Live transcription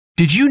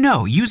Did you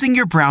know using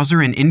your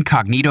browser in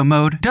incognito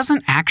mode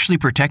doesn't actually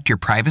protect your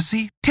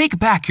privacy? Take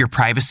back your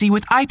privacy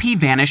with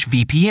IPVanish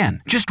VPN.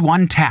 Just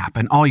one tap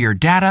and all your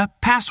data,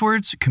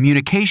 passwords,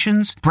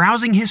 communications,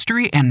 browsing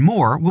history, and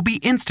more will be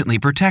instantly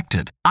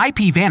protected.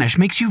 IPVanish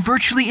makes you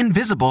virtually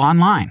invisible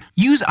online.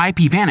 Use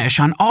IPVanish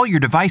on all your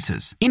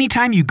devices,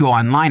 anytime you go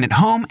online at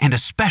home and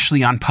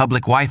especially on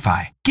public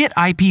Wi-Fi. Get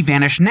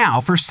IPVanish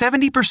now for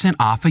 70%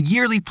 off a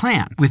yearly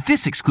plan with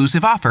this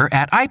exclusive offer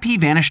at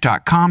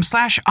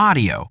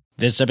ipvanish.com/audio.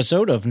 This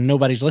episode of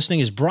Nobody's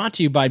Listening is brought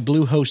to you by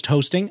Bluehost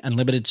Hosting.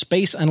 Unlimited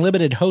space,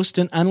 unlimited host,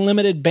 and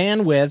unlimited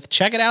bandwidth.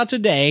 Check it out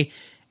today.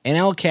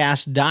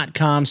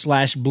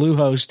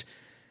 nlcast.com/Bluehost.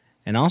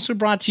 And also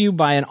brought to you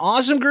by an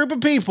awesome group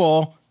of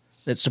people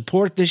that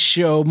support this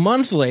show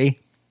monthly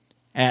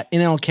at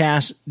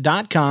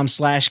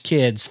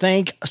nlcast.com/kids.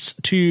 Thanks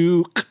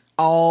to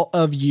all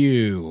of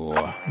you.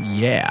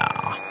 Yeah.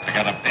 I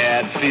got a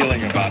bad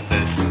feeling about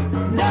this.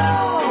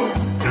 No!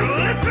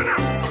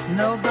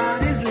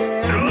 Nobody's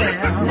listening.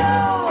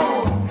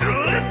 No!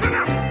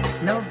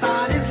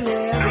 Nobody's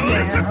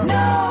listening.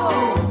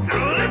 No!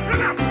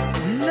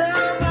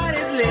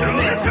 Nobody's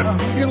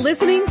listening. You're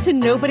listening to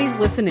Nobody's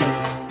Listening,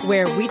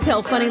 where we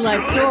tell funny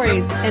life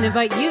stories and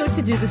invite you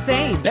to do the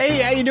same.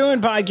 Hey, how you doing,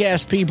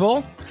 podcast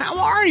people? How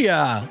are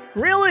ya?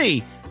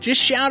 Really?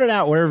 Just shout it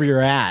out wherever you're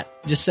at.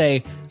 Just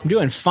say, I'm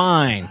doing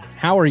fine.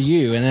 How are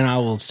you? And then I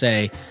will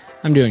say,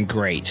 I'm doing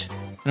great.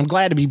 And I'm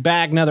glad to be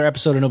back. Another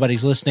episode of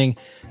Nobody's Listening,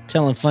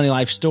 telling funny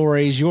life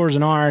stories, yours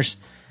and ours.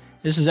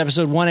 This is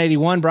episode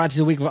 181, brought to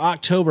you the week of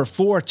October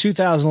 4th,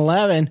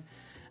 2011.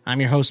 I'm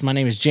your host. My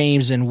name is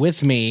James, and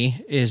with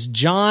me is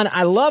John.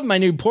 I love my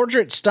new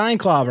portrait,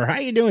 Steinklauber. How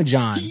you doing,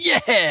 John?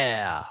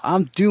 Yeah,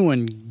 I'm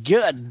doing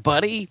good,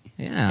 buddy.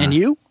 Yeah. And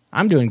you?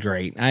 I'm doing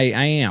great. I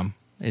am.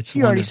 It's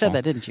You already wonderful. said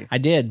that, didn't you? I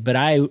did, but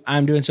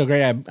I'm doing so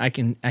great. I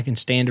can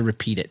stand to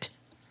repeat it.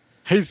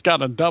 He's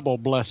got a double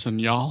blessing,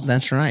 y'all.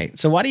 That's right.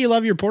 So why do you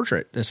love your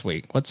portrait this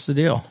week? What's the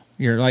deal?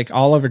 You're like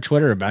all over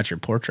Twitter about your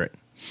portrait.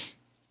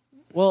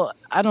 Well,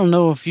 I don't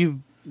know if you've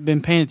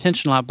been paying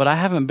attention a lot, but I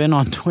haven't been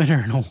on Twitter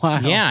in a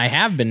while. Yeah, I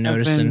have been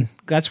noticing.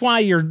 That's why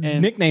your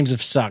nicknames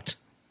have sucked.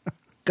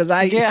 Because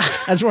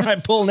that's where I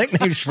pull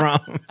nicknames from.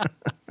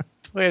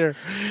 Twitter.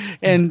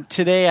 And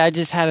today I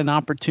just had an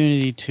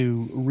opportunity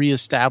to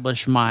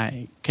reestablish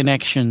my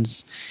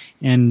connections.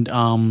 And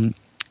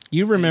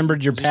you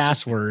remembered your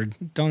password.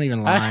 Don't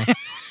even lie.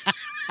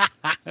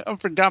 I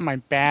forgot my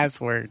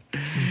password.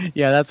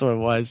 Yeah, that's what it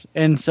was.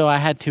 And so I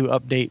had to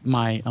update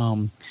my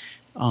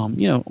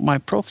my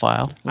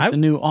profile with the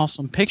new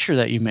awesome picture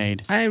that you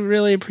made. I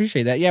really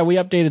appreciate that. Yeah, we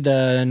updated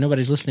the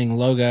Nobody's Listening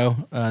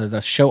logo, the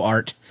show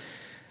art.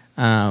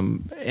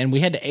 And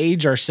we had to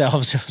age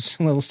ourselves. It was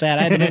a little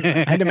sad. I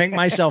had to make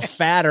myself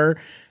fatter,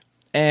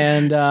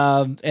 and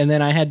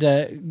then I had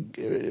to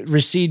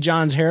recede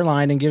John's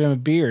hairline and give him a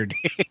beard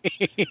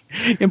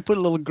and put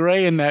a little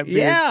gray in that beard.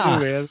 Yeah,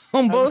 too, man.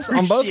 on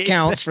both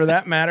counts for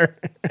that matter.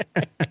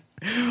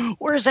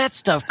 Where does that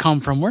stuff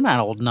come from? We're not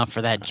old enough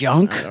for that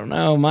junk. I don't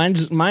know.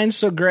 Mine's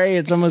so gray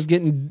it's almost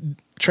getting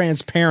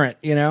transparent.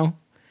 You know,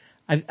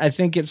 I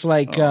think it's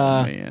like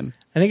man.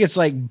 I think it's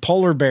like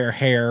polar bear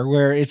hair,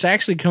 where it's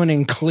actually coming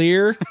in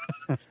clear,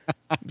 but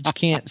you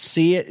can't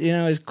see it. You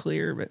know, it's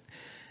clear. But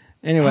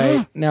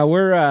anyway, now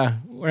we're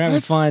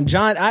having fun.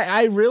 John,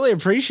 I really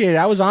appreciate it.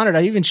 I was honored.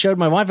 I even showed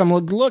my wife. I'm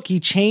like, look,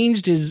 he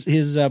changed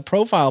his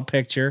profile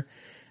picture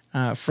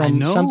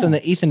from something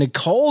that Ethan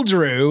Nicole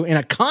drew in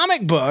a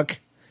comic book,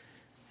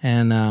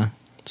 and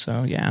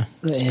so yeah,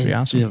 it's pretty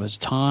awesome. It was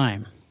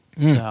time.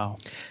 So.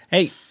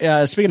 Hey,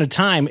 speaking of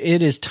time,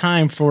 it is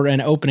time for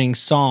an opening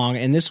song,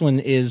 and this one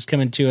is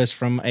coming to us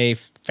from a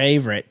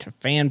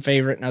fan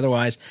favorite, and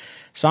otherwise,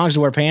 Songs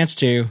to Wear Pants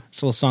To.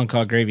 It's a little song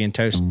called Gravy and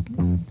Toast.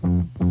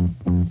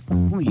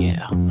 Oh,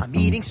 yeah. I'm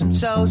eating some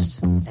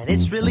toast, and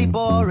it's really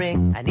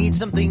boring. I need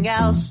something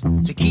else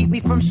to keep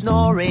me from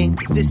snoring,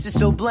 'cause this is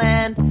so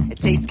bland. It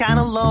tastes kind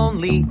of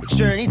lonely. It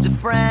sure needs a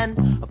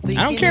friend. I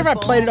don't care if I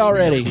played it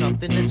already.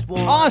 Something that's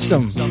warm, It's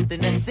awesome.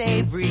 Something that's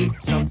savory.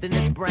 Something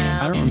that's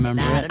brown. I don't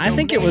remember it. I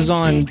think it was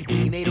on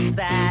made of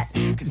fat,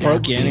 'cause that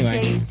Broke would You be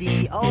anyway.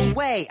 Tasty. Oh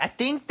wait, I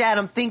think that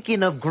I'm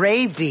thinking of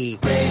gravy.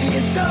 Gravy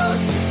and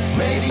toast.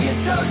 Gravy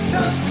and toast,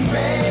 toast and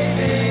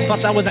gravy.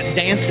 Plus, I wasn't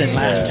dancing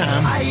last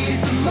time. I eat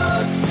it the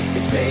most.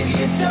 It's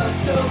gravy and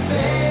toast, so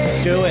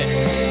baby. Do it.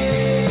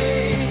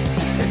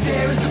 If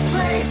there is a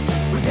place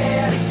where they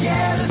are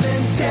together,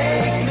 then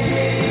take me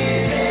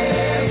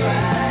there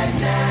right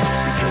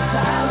now. Because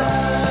I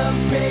love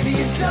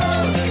gravy and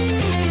toast.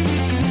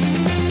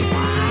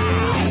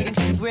 Eating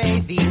some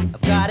gravy,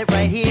 I've got it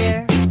right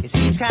here. It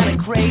seems kind of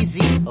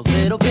crazy, a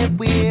little bit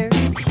weird,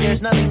 'cause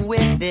there's nothing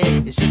with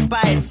it, it's just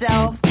by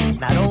itself.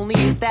 Not only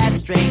is that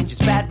strange,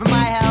 it's bad for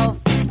my health.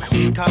 I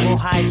need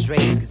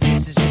carbohydrates, 'cause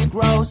this is just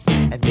gross,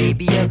 and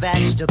maybe a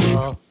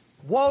vegetable.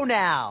 Whoa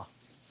now!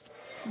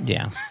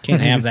 Yeah,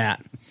 can't have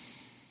that.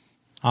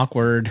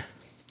 Awkward.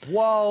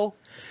 Whoa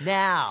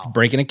now!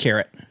 Breaking a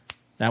carrot.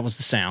 That was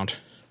the sound.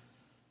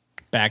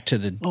 Back to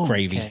the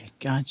gravy. Okay,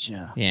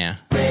 gotcha. Yeah.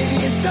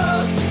 Gravy and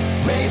toast,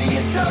 gravy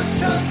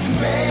toast and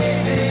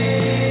gravy.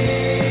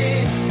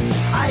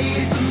 I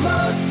eat it the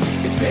most,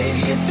 it's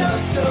gravy and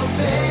toast, so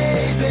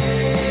baby.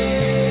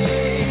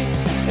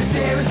 If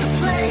there is a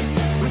place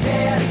where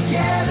they are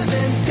together,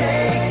 then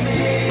take me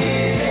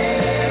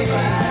there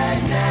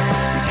right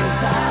now.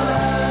 Because I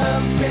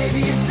love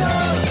gravy and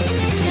toast.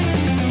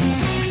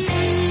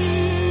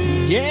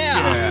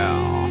 Yeah.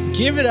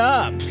 Give it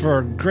up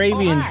for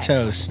Gravy and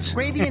Toast.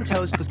 Gravy and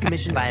Toast was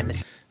commissioned by a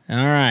Miss. All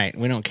right.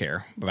 We don't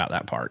care about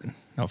that part.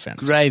 No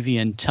offense. Gravy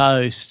and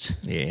toast.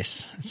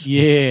 Yes.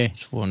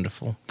 It's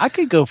wonderful. I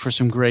could go for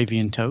some gravy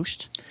and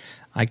toast.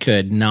 I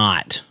could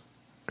not.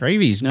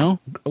 Gravy's no.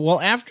 Well,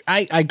 after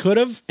I could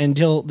have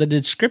until the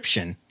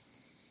description.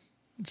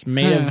 It's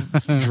made of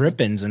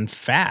drippings and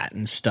fat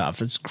and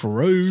stuff. It's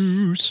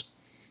gross.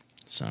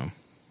 So,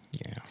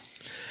 yeah.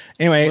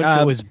 Anyway, what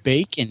if it was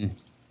bacon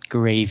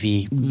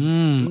gravy?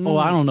 Oh,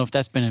 I don't know if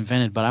that's been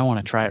invented, but I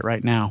want to try it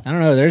right now. I don't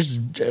know. There's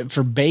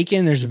for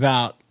bacon. There's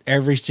about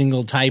every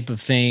single type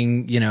of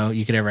thing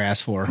you could ever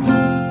ask for.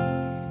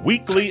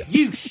 Weekly.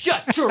 You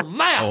shut your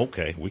mouth. Oh,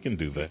 okay, we can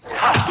do that.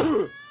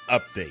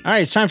 Update. All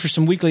right, it's time for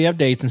some weekly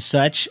updates and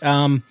such.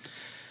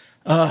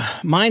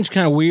 Mine's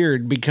kind of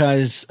weird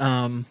because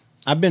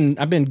I've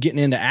been getting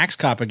into Axe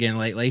Cop again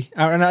lately.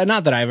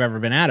 Not that I've ever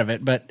been out of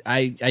it, but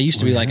I used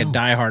to be like a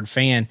diehard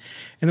fan.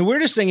 And the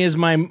weirdest thing is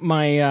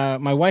my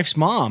wife's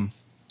mom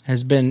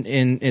has been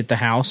at the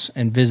house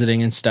and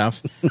visiting and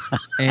stuff.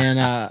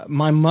 And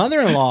my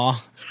mother-in-law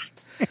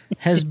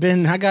has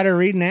been. I got her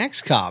reading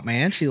Axe Cop,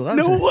 man. She loves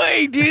it. No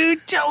way,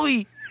 dude. Tell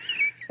me.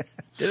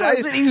 How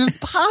is it even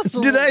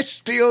possible? Did I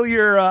steal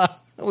your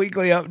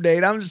weekly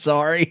update? I'm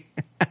sorry.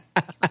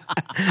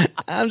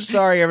 I'm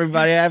sorry,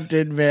 everybody. I have to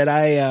admit,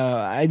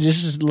 I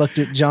just looked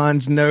at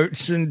John's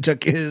notes and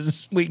took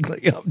his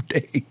weekly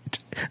update.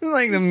 It's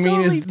like the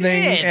meanest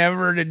thing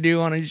ever to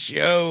do on a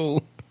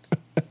show.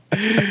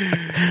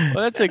 Well,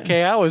 that's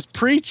okay. I was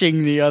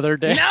preaching the other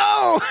day.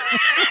 No!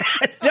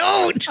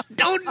 Don't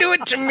do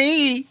it to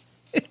me.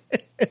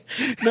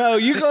 No,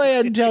 you go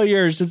ahead and tell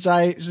yours since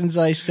I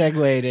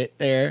segued it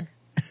there.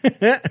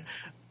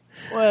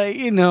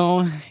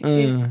 Well,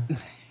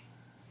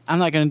 I'm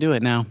not going to do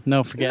it now.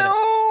 No, forget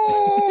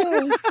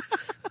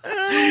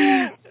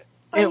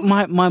it.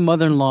 My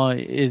mother-in-law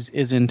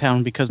is in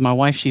town because my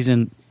wife she's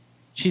in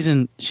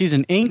England.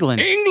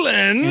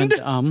 England?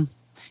 And,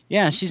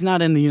 yeah, she's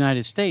not in the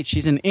United States.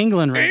 She's in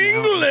England right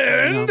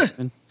now.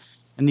 England?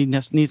 I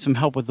need some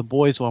help with the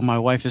boys while my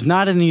wife is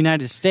not in the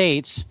United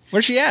States.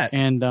 Where's she at?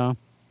 And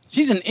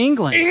she's in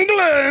England.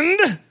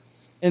 England?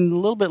 And a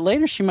little bit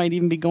later, she might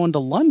even be going to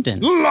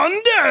London.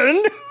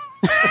 London?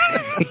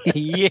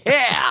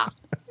 Yeah.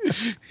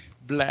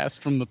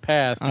 Blast from the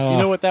past. If you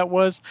know what that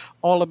was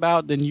all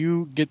about, then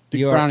you get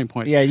the brownie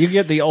points. Yeah, you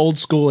get the old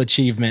school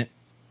achievement.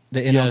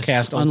 The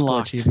NLCast old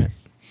unlocked. School achievement.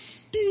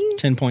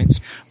 10 points.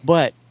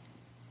 But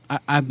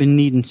I've been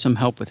needing some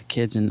help with the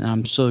kids, and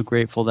I'm so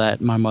grateful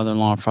that my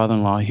mother-in-law and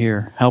father-in-law are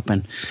here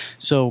helping.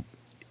 So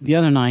the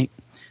other night,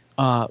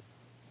 my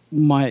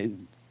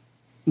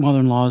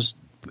mother-in-law's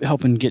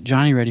helping get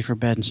Johnny ready for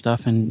bed and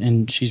stuff,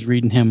 and she's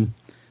reading him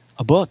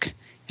a book.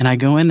 And I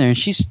go in there, and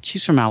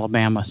she's from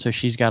Alabama, so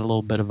she's got a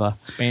little bit of a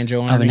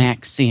banjo of an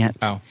accent.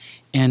 Oh,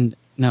 and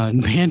no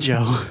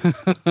banjo,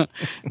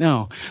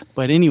 no.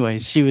 But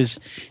anyways, she was.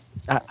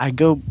 I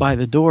go by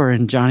the door,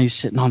 and Johnny's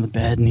sitting on the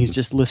bed, and he's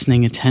just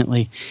listening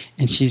intently.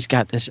 And she's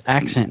got this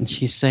accent, and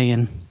she's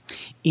saying,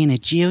 "In a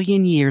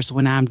jillion years,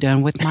 when I'm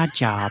done with my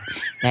job,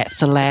 that's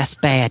the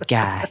last bad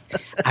guy.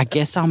 I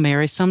guess I'll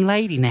marry some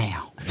lady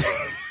now."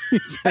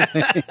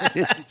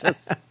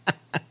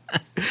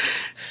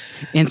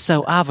 And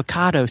so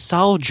Avocado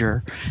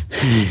Soldier,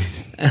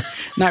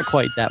 not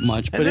quite that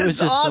much, but it was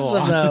just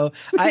awesome, so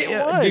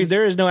though. Dude,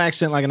 there is no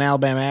accent like an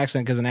Alabama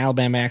accent because an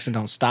Alabama accent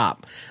don't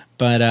stop.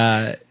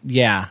 But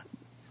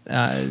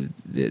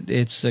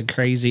it's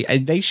crazy.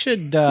 They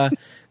should go ahead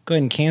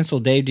and cancel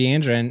Dave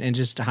D'Andra and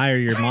just hire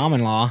your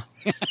mom-in-law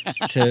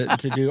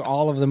to do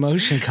all of the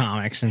motion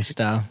comics and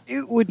stuff.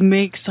 It would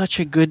make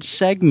such a good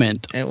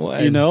segment. It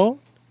would,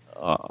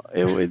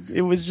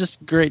 It was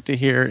just great to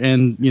hear,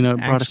 and it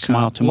brought a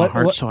smile to my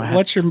heart.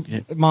 What's your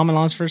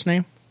mom-in-law's first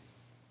name?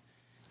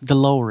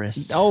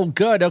 Dolores. Oh,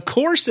 good. Of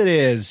course it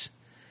is.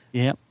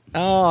 Yep.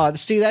 Oh,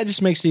 see, that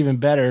just makes it even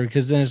better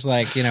because then it's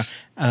like,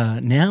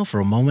 now for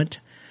a moment,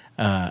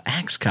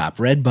 Axe Cop,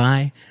 read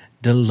by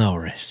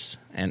Dolores.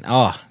 And,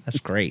 that's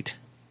great.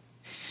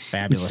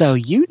 Fabulous. So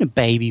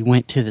Unibaby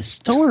went to the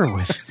store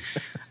with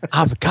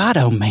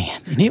Avocado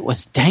Man, and it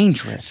was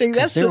dangerous. See,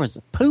 there was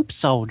a poop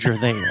soldier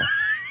there.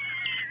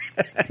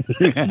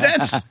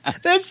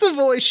 That's the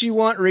voice you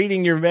want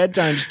reading your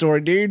bedtime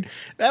story, dude.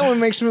 That one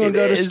makes me want to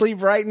go to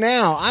sleep right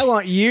now. I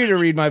want you to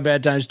read my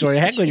bedtime story.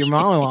 Heck with your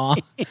mom-in-law.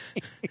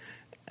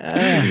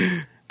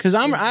 Because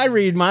I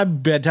read my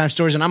bedtime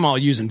stories and I'm all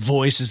using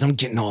voices. I'm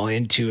getting all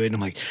into it. And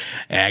I'm like,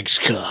 Axe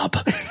Cop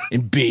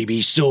and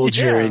Baby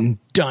Soldier and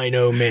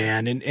Dino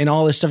Man and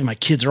all this stuff. And my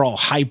kids are all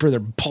hyper.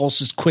 Their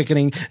pulse is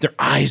quickening. Their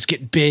eyes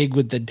get big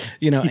with the,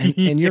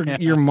 and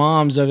your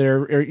mom's over there,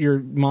 or your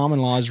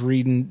mom-in-law is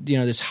reading,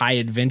 this high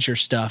adventure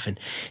stuff. And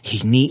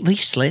he neatly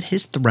slit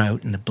his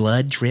throat and the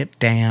blood dripped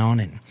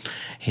down and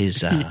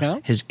his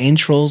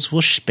entrails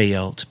were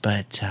spilled.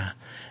 But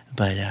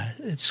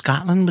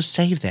Scotland was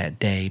saved that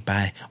day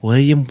by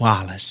William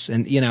Wallace,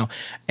 and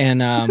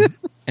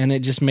and it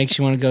just makes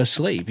you want to go to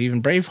sleep.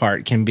 Even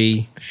Braveheart can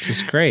be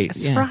just great.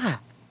 That's right.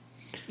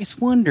 It's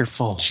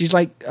wonderful. She's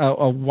like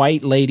a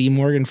white lady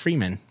Morgan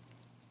Freeman.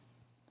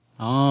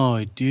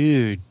 Oh,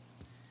 dude,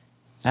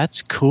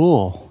 that's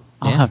cool.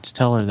 I'll have to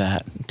tell her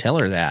that. Tell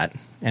her that,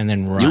 and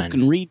then run. You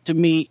can read to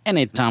me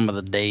any time of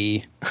the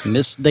day,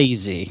 Miss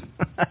Daisy.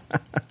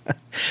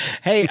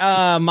 Hey,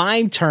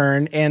 my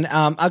turn. And,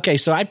 okay,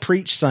 so I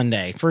preached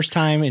Sunday. First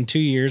time in 2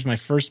 years, my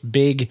first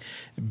big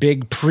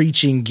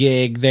preaching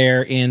gig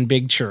there in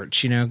big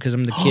church, because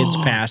I'm the kids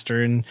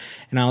pastor and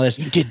all this.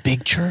 You did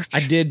big church? I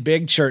did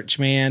big church,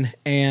 man.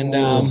 And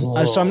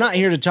so I'm not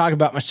here to talk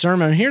about my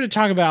sermon. I'm here to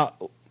talk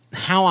about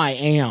how I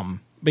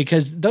am.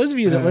 Because those of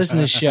you that listen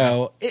to this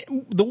show,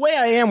 the way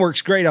I am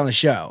works great on the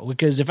show.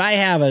 Because if I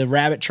have a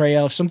rabbit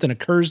trail, if something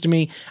occurs to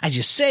me, I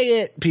just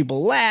say it.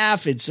 People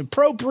laugh. It's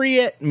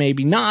appropriate.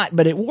 Maybe not,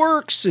 but it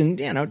works. And,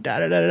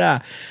 da-da-da-da-da.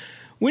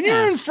 When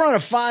you're in front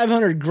of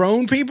 500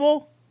 grown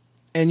people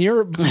and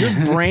your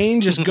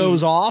brain just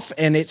goes off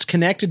and it's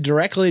connected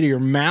directly to your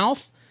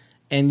mouth,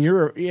 and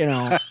you're,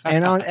 and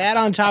add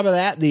on top of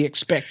that the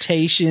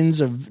expectations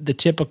of the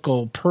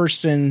typical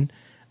person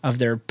of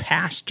their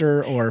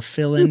pastor or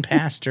fill-in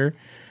pastor.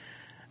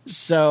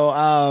 So,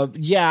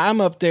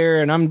 I'm up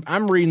there and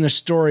I'm reading the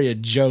story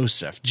of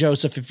Joseph.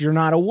 Joseph, if you're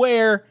not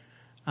aware,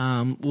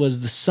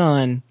 was the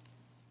son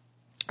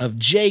of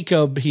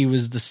Jacob. He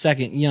was the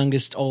second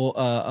youngest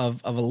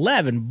of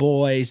 11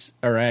 boys,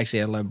 or actually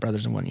had 11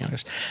 brothers and one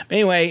youngest. But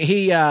anyway,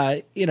 he, blah,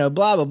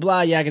 blah,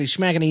 blah, yakety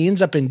schmackety. He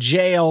ends up in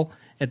jail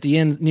at the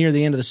end, near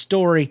the end of the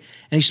story.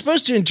 And he's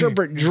supposed to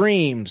interpret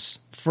dreams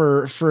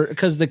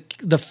because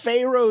the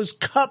Pharaoh's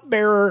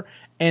cupbearer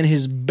and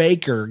his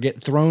baker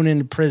get thrown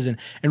into prison.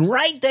 And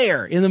right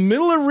there, in the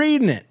middle of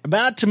reading it,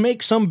 about to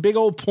make some big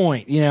old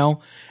point,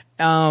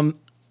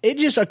 it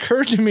just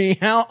occurred to me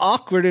how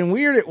awkward and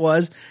weird it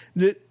was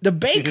that the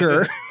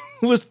baker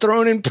was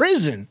thrown in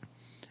prison.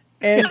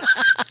 And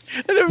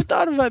I never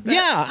thought about that.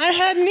 Yeah, I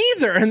hadn't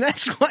either. And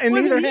that's why, and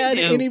neither had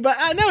anybody.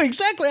 I know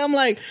exactly. I'm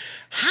like,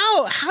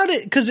 how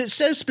did, because it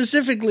says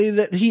specifically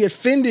that he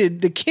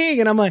offended the king.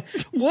 And I'm like,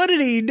 what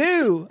did he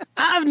do?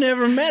 I've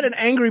never met an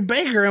angry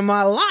baker in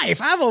my life.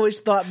 I've always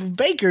thought of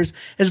bakers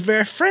as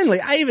very friendly.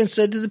 I even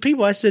said to the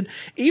people, I said,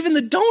 even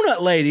the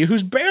donut lady,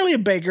 who's barely a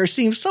baker,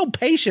 seems so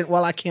patient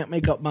while I can't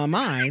make up my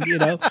mind,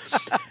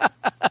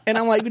 And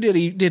I'm like, did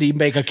he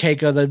make a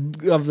cake of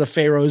the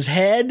Pharaoh's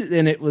head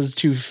and it was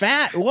too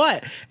fat?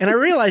 What? And I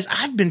realized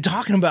I've been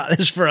talking about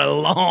this for a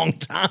long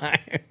time.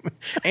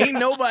 Ain't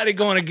nobody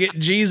going to get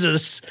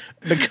Jesus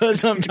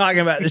because I'm talking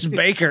about this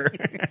baker.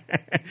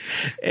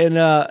 And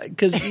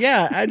because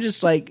I'm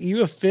just like,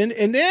 you offend.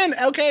 And then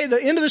the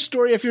end of the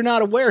story, if you're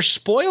not aware,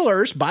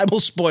 spoilers, Bible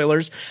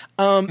spoilers.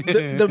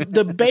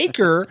 The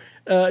baker.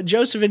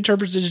 Joseph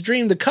interprets his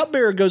dream. The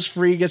cupbearer goes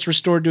free, gets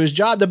restored to his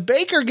job. The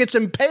baker gets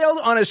impaled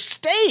on a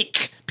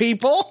stake,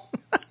 people.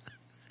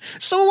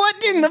 So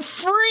what in the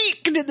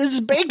freak did this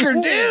baker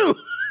do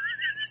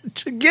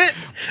to get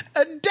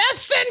a death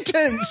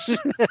sentence?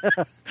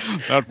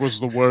 That was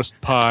the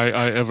worst pie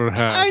I ever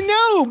had. I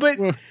know, but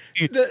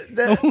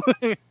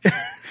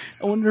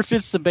I wonder if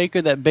it's the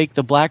baker that baked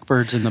the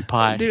blackbirds in the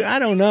pie. Dude, I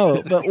don't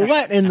know. But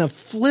what in the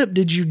flip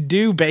did you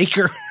do,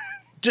 baker,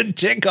 to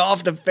tick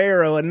off the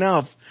Pharaoh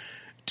enough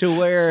to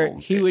where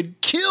he would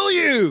kill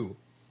you?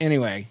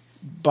 Anyway,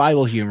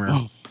 Bible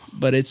humor,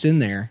 but it's in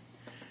there.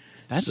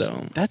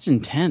 That's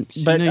intense.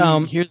 But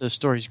you hear those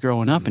stories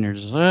growing up, and you're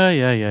just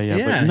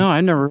yeah. But no, I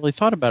never really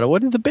thought about it.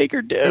 What did the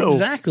baker do?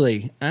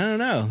 Exactly. I don't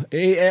know.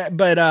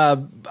 But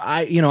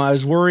I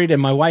was worried,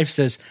 and my wife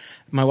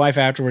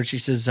afterwards, she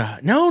says,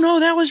 no,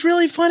 that was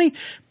really funny.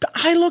 But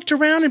I looked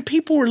around and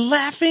people were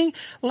laughing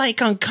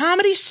like on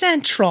Comedy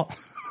Central.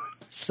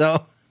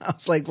 So I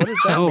was like, what does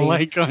that mean?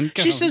 Like on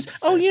she says,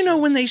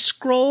 when they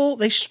scroll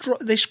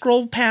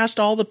past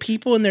all the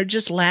people and they're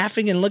just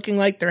laughing and looking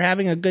like they're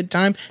having a good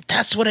time.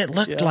 That's what it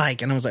looked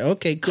like. And I was like,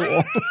 okay,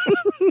 cool.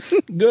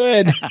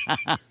 Good.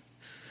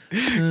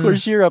 Of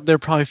course, you're up there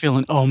probably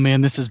feeling, oh man,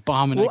 this is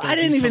bombing. Well, I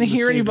didn't even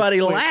hear anybody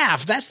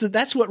laugh.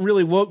 That's what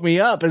really woke me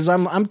up, is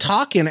I'm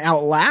talking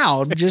out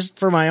loud just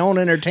for my own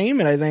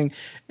entertainment, I think.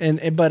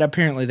 But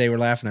apparently they were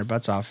laughing their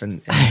butts off.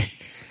 And I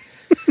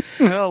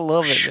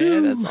love it,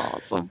 man. That's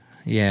awesome.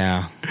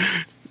 Yeah.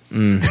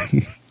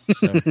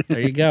 So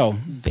there you go.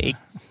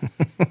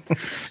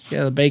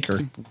 Yeah, the baker.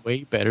 It's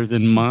way better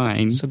than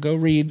mine. So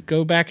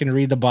go back and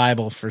read the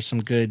Bible for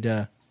some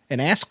good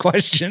and ask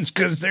questions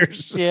because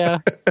there's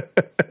There's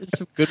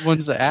some good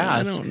ones to ask.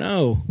 I don't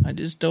know. I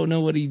just don't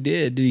know what he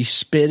did. Did he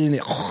spit in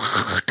it?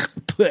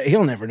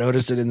 He'll never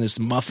notice it in this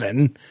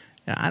muffin.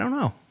 I don't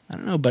know.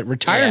 But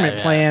retirement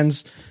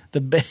plans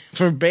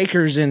for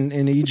bakers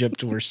in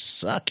Egypt were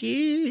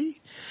sucky.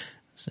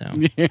 So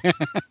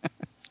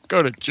Go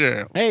to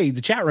jail. hey,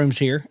 the chat room's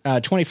here.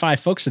 25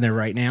 folks in there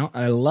right now.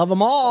 I love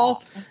them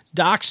all.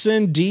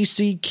 Dachshund,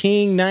 DC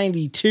King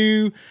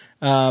 92,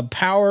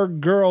 Power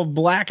Girl,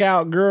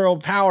 Blackout Girl,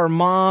 Power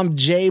Mom,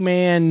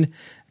 J-Man,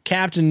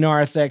 Captain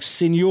Narthex,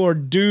 Senor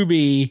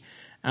Doobie,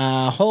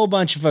 a whole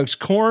bunch of folks.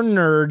 Corn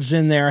Nerds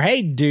in there.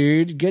 Hey,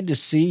 dude, good to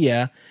see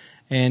ya.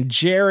 And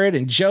Jared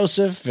and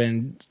Joseph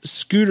and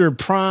Scooter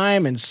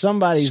Prime and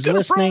somebody's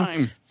listening.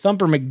 Prime.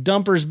 Thumper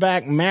McDumper's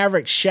back.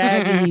 Maverick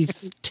Shaggy.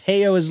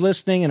 Teo is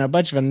listening, and a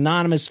bunch of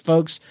anonymous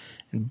folks,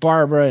 and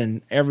Barbara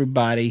and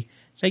everybody.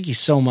 Thank you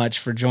so much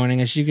for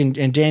joining us.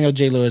 And Daniel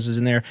J. Lewis is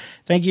in there.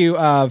 Thank you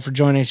for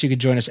joining us. You can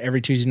join us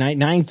every Tuesday night,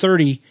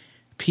 9:30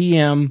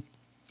 p.m.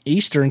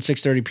 Eastern,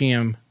 6:30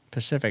 p.m.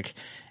 Pacific.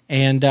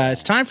 And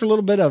it's time for a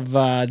little bit of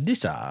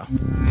this.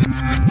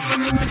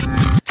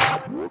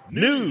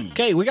 News.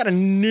 Okay, we got a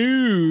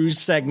news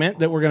segment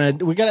that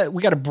we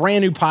got a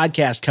brand new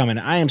podcast coming.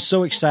 I am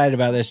so excited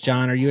about this,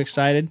 John. Are you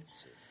excited?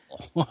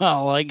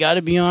 Well, I got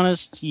to be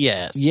honest,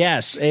 yes.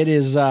 Yes, it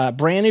is a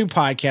brand new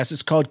podcast.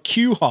 It's called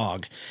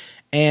Q-Hog.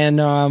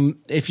 And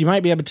if you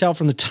might be able to tell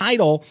from the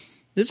title,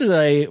 this is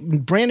a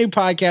brand new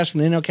podcast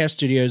from the NLCast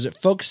Studios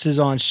that focuses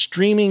on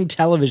streaming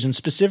television,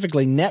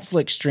 specifically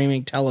Netflix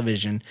streaming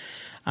television.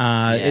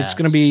 It's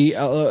going to be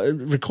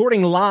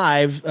recording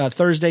live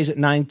Thursdays at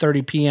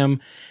 9:30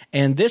 p.m.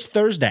 And this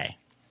Thursday,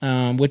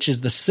 which is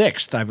the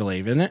 6th, I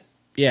believe, isn't it?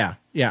 Yeah,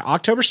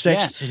 October 6th.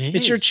 Yes, it is.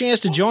 It's your chance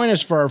to join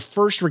us for our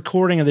first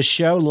recording of the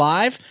show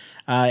live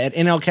at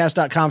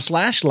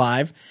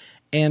nlcast.com/live.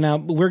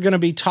 And we're going to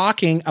be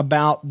talking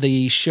about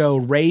the show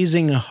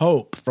Raising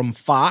Hope from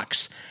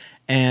Fox,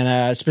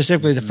 and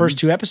specifically the first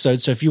 2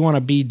 episodes. So if you want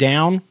to be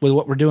down with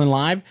what we're doing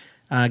live,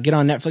 get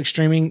on Netflix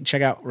streaming,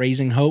 check out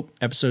Raising Hope,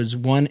 episodes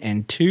 1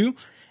 and 2.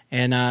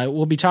 And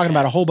we'll be talking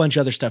about a whole bunch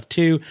of other stuff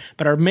too.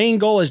 But our main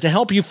goal is to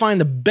help you find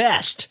the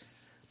best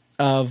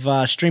of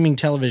streaming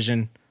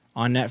television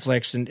on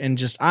Netflix. And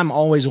just, I'm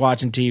always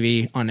watching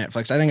TV on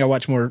Netflix. I think I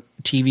watch more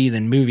TV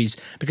than movies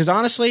because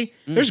honestly,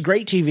 there's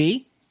great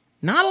TV,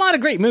 not a lot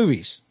of great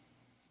movies.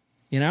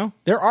 You know,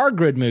 there are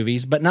good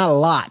movies, but not a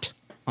lot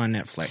on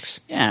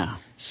Netflix. Yeah.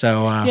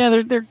 So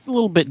they're a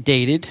little bit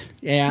dated.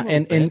 Yeah,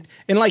 and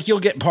like you'll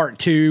get part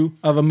 2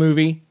 of a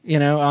movie, you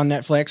know, on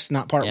Netflix,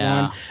 not part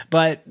 1.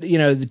 But you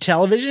know, the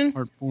television,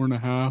 Part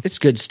 4.5. it's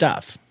good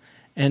stuff.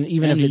 And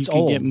even if it's you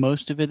can old, get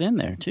most of it in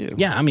there too.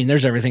 yeah, I mean,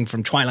 there's everything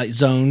from Twilight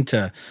Zone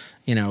to,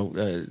 you know,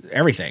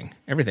 everything.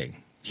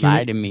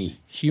 Lie to me.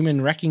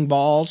 Human wrecking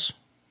balls,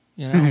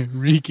 you know.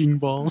 Reeking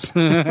balls.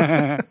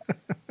 So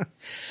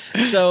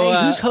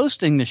Hey, who's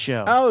hosting the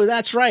show? oh,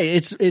 that's right.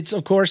 It's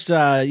of course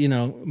you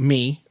know,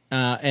 me.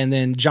 And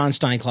then John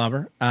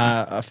Steinklauber,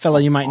 a fellow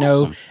you might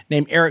know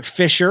named Eric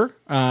Fisher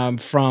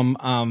from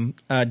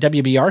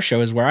WBR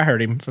show is where I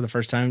heard him for the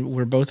first time.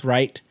 We're both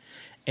right,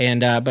 and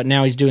but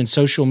now he's doing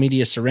Social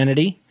Media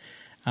Serenity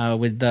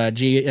with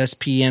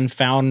GSPN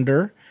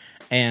founder,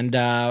 and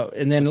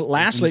then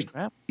lastly,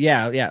 Cliff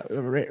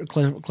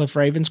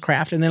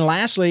Ravenscraft, and then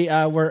lastly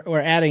we're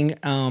adding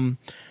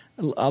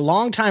a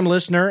longtime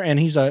listener, and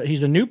he's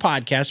a new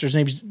podcaster. His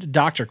name's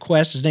Dr.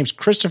 Quest. His name's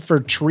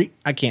Christopher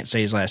I can't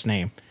say his last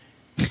name.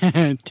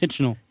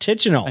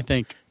 Tichenal, I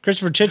think.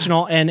 Christopher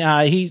Tichenal, and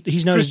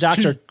he's known as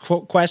Dr.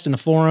 Quest in the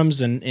forums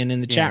and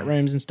in the chat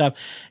rooms and stuff.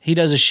 He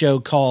does a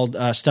show called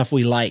Stuff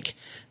We Like.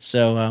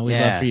 So we'd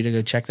love for you to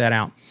go check that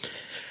out.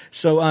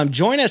 So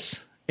join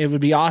us. It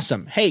would be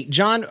awesome. Hey,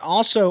 John,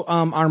 also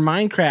our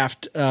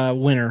Minecraft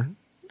winner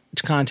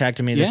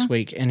contacted me this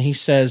week, and he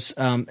says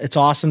it's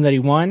awesome that he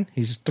won.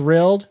 He's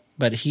thrilled,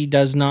 but he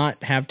does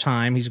not have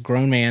time. He's a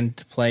grown man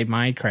to play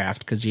Minecraft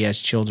because he has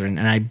children.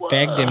 And I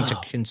begged him to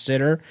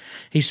consider.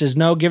 He says,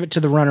 no, give it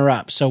to the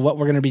runner-up. So what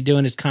we're going to be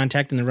doing is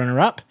contacting the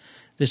runner-up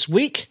this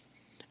week.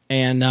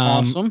 And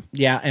awesome.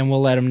 Yeah, and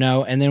we'll let him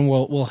know. And then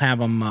we'll have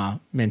him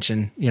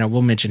mention,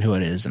 we'll mention who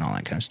it is and all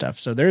that kind of stuff.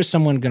 So there's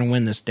someone going to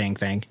win this dang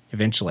thing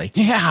eventually.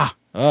 Yeah.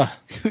 Ugh.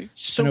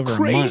 So over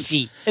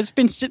crazy. It's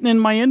been sitting in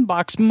my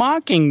inbox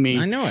mocking me.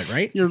 I know it,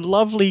 right? Your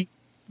lovely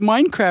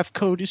Minecraft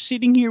code is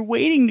sitting here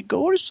waiting to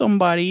go to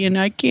somebody, and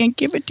I can't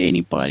give it to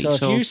anybody. So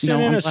if you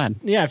send in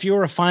if you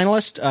were a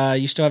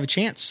finalist, you still have a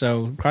chance.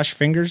 So cross your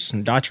fingers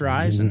and dot your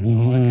I's and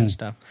all that kind of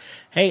stuff.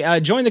 Hey,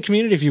 join the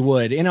community if you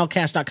would.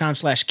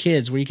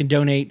 nlcast.com/kids, where you can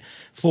donate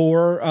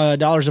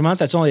 $4 a month.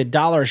 That's only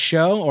 $1 a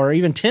show, or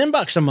even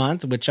 $10 a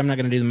month, which I'm not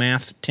going to do the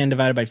math. 10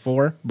 divided by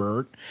 4,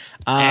 Bert.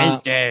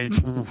 Yeah,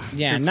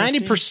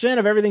 90%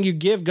 of everything you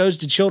give goes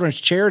to children's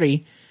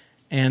charity.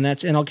 And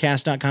that's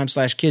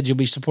nlcast.com/kids. You'll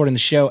be supporting the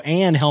show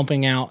and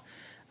helping out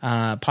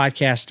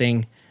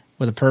podcasting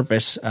with a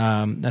purpose.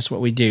 That's what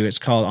we do. It's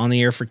called On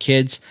the Air for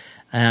Kids.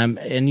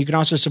 And you can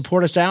also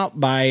support us out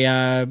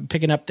by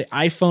picking up the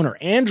iPhone or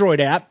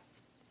Android app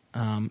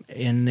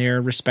in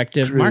their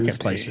respective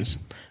marketplaces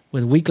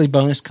with weekly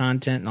bonus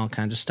content and all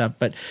kinds of stuff.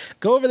 But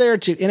go over there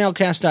to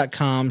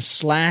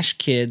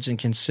nlcast.com/kids and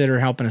consider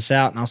helping us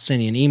out, and I'll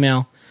send you an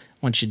email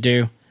once you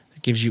do.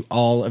 It gives you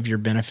all of your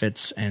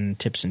benefits and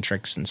tips and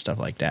tricks and stuff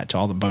like that to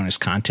all the bonus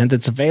content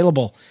that's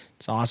available.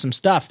 It's awesome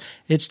stuff.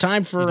 It's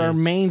time for our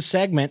main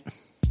segment.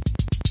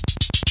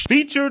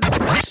 Featured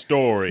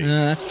story.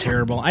 That's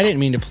terrible. I didn't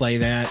mean to play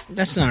that.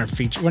 That's not our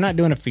feature. We're not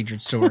doing a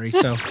featured story,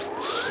 so...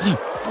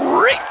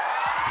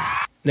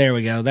 There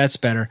we go. That's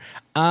better.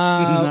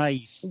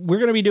 Nice. We're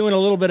going to be doing a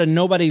little bit of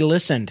Nobody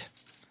Listened.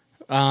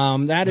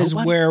 That is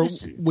where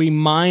we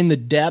mine the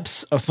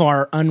depths of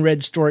our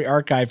unread story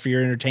archive for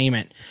your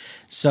entertainment.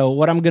 So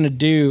what I'm going to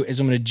do is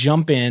I'm going to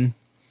jump in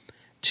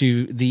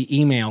to the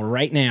email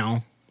right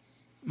now.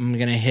 I'm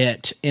going to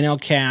hit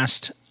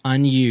NLCast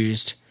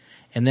unused,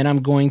 and then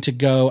I'm going to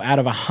go out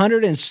of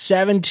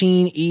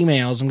 117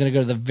 emails. I'm going to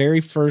go to the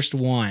very first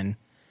one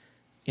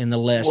in the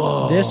list.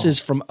 Whoa. This is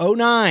from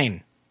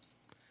 09.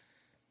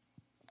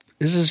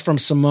 This is from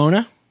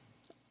Simona.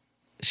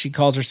 She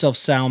calls herself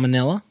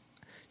Salmonella.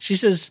 She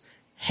says,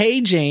 "Hey,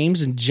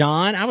 James and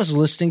John, I was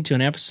listening to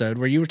an episode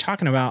where you were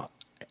talking about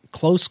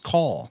close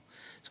call.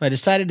 So I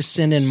decided to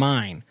send in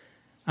mine.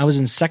 I was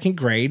in second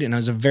grade and I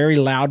was a very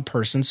loud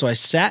person, so I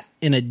sat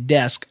in a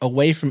desk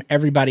away from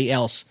everybody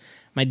else.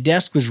 My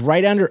desk was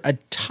right under a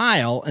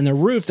tile in the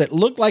roof that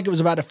looked like it was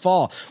about to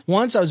fall.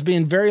 Once I was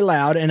being very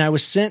loud and I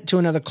was sent to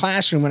another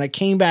classroom. When I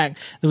came back,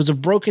 there was a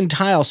broken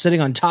tile sitting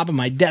on top of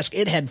my desk.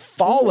 It had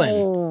fallen.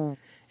 Oh.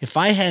 If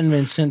I hadn't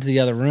been sent to the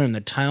other room,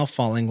 the tile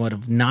falling would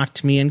have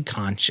knocked me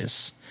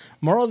unconscious.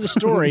 Moral of the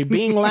story,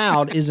 being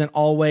loud isn't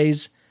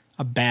always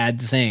a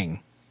bad thing."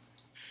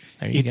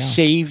 There you go. It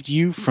saved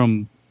you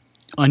from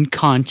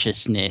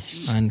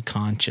unconsciousness.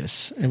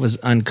 Unconscious. It was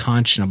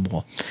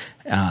unconscionable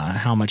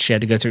how much she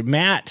had to go through.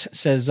 Matt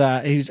says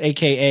he's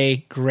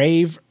AKA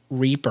Grave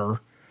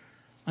Reaper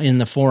in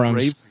the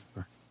forums.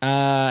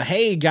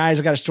 "Hey guys,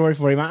 I got a story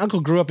for you. My uncle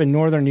grew up in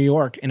northern New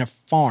York in a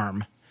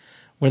farm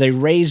where they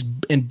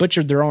raised and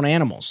butchered their own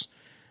animals.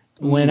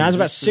 When I was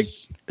about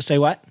six... Say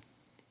what?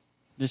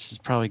 This is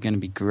probably going to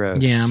be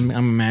gross. Yeah, I'm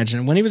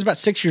imagining. When he was about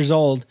 6 years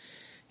old,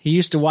 he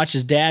used to watch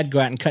his dad go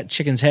out and cut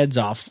chickens' heads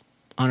off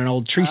on an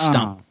old tree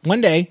stump. One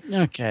day,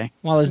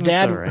 while his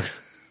dad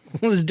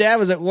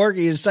was at work,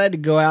 he decided to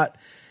go out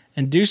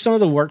and do some of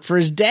the work for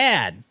his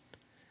dad.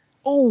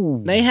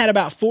 Oh, they had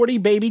about 40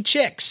 baby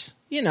chicks.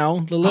 You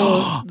know, the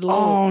little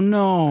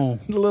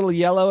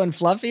yellow and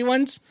fluffy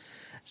ones.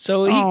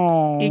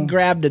 So he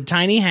grabbed a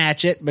tiny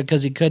hatchet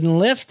because he couldn't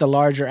lift the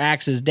larger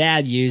axe his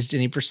dad used,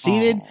 and he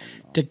proceeded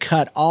to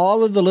cut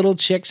all of the little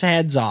chicks'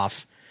 heads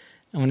off.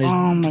 And when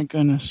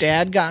his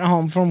dad got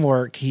home from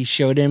work, he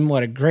showed him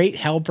what a great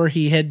helper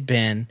he had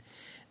been.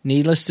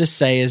 Needless to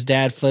say, his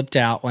dad flipped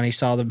out when he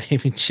saw the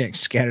baby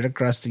chicks scattered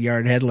across the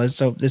yard headless.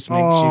 Hope this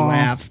makes you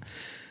laugh.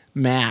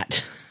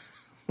 Matt.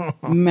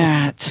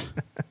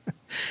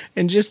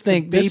 And just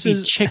think, this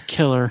is chick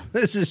killer.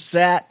 This is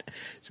sat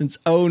since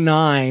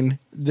 09.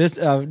 This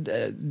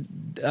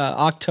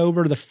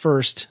October the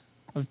 1st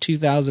of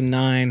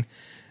 2009.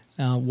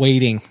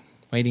 Waiting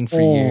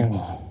for you.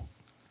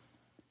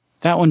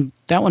 That one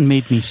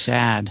made me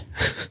sad.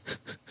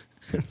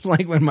 It's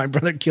like when my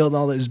brother killed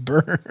all those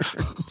birds.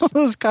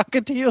 Those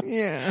cockatiels.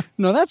 Yeah.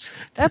 No,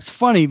 that's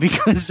funny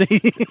because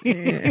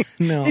they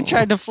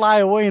tried to fly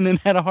away and then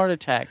had a heart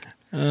attack.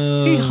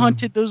 He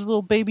hunted those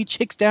little baby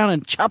chicks down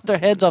and chopped their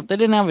heads off. They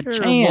didn't have a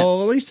chance.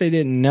 Well, at least they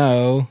didn't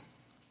know.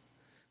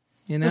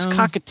 You know? Those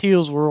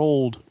cockatiels were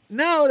old.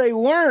 No, they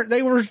weren't.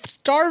 They were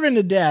starving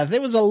to death.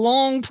 It was a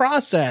long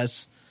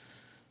process.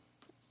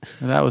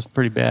 That was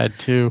pretty bad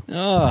too.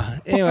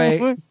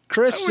 Anyway,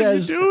 Chris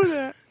says,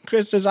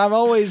 "I've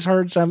always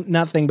heard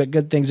nothing but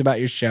good things about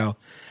your show,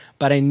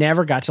 but I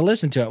never got to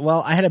listen to it."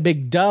 Well, I had a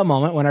big duh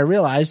moment when I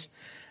realized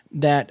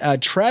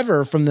that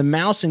Trevor from the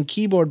Mouse and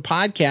Keyboard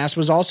podcast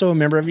was also a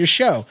member of your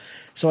show.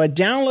 So I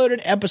downloaded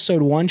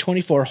episode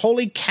 124.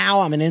 Holy cow,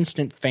 I'm an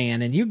instant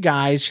fan, and you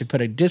guys should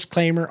put a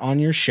disclaimer on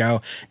your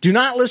show. Do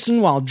not listen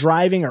while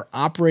driving or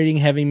operating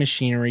heavy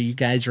machinery. You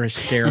guys are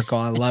hysterical.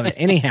 I love it.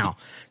 Anyhow,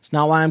 it's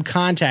not why I'm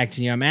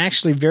contacting you. I'm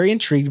actually very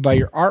intrigued by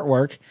your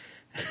artwork.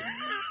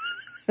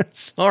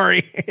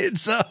 Sorry,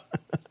 it's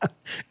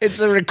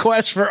a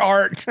request for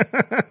art.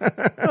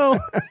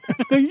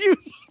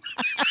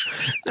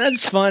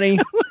 That's funny.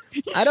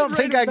 I don't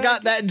think I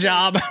got that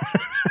job.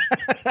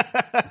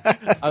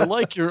 I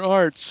like your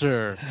art,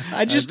 sir.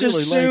 I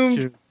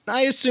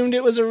assumed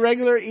it was a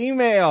regular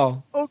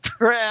email. Oh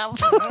crap!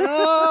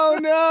 Oh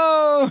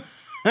no!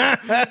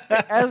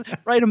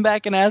 Write him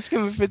back and ask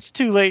him if it's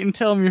too late and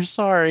tell him you're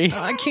sorry.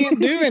 I can't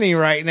do any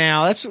right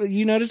now. That's what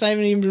you notice. I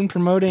haven't even been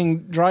promoting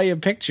Draw You a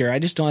Picture. I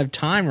just don't have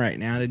time right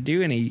now to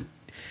do any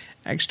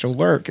extra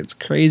work. It's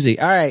crazy.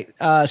 All right,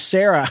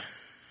 Sarah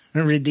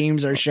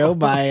redeems our show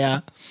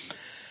by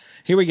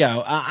here we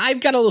go. I've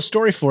got a little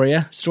story for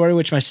you, story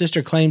which my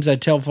sister claims I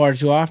tell far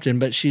too often,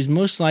 but she's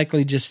most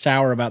likely just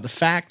sour about the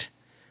fact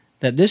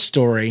that this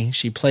story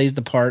she plays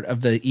the part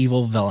of the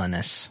evil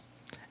villainess.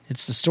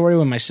 It's the story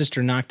when my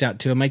sister knocked out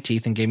 2 of my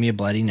teeth and gave me a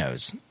bloody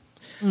nose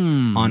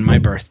on my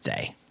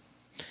birthday.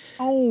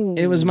 Oh.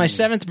 It was my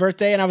 7th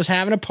birthday, and I was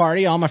having a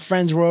party. All my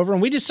friends were over,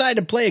 and we decided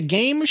to play a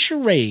game of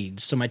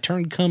charades. So my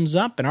turn comes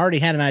up, and I already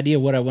had an idea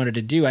of what I wanted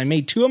to do. I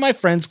made 2 of my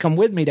friends come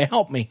with me to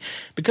help me,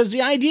 because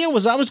the idea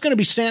was I was going to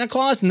be Santa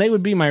Claus, and they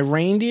would be my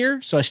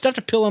reindeer. So I stuffed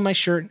a pillow in my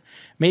shirt,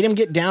 made them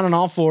get down on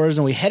all fours,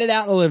 and we headed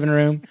out in the living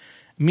room,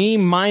 me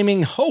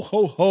miming ho,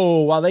 ho,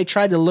 ho, while they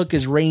tried to look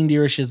as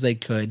reindeerish as they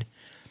could.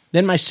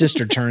 Then my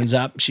sister turns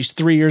up. She's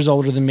 3 years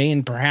older than me,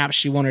 and perhaps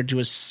she wanted to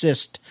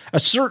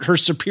assert her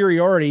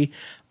superiority.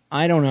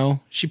 I don't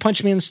know. She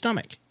punched me in the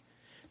stomach.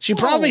 She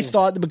probably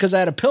thought that because I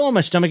had a pillow in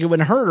my stomach, it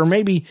wouldn't hurt, or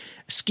maybe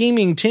her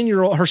scheming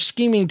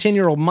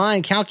 10-year-old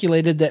mind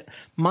calculated that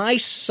my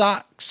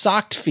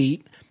socked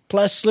feet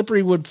plus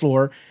slippery wood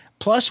floor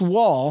plus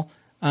wall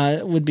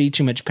would be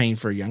too much pain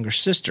for a younger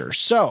sister.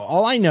 So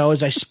all I know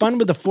is I spun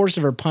with the force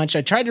of her punch.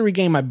 I tried to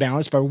regain my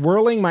balance by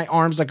whirling my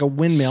arms like a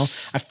windmill.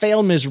 I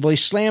failed miserably,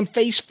 slammed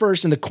face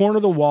first in the corner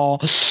of the wall,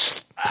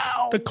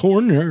 the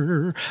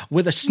corner,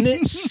 with a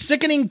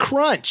sickening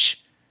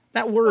crunch.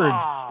 That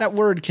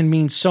word can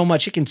mean so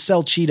much. It can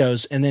sell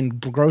Cheetos and then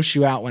gross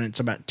you out when it's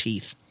about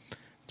teeth.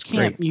 It's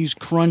Can't great. use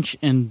crunch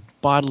and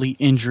bodily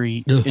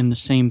injury in the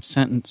same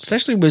sentence.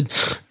 Especially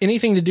with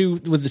anything to do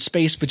with the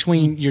space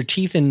between your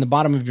teeth and the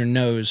bottom of your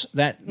nose.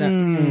 That's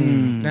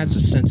a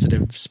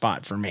sensitive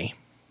spot for me.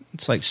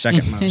 It's like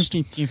second most.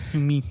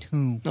 Me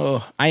too.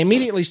 Oh, I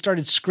immediately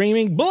started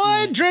screaming,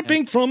 blood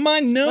dripping from my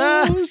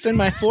nose and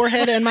my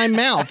forehead and my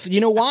mouth. You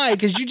know why?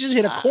 Because you just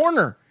hit a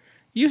corner.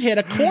 You hit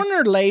a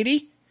corner,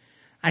 lady.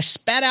 I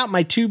spat out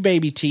my 2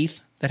 baby teeth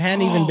that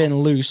hadn't even been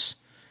loose.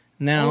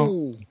 Now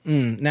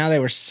they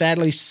were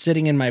sadly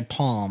sitting in my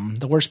palm.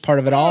 The worst part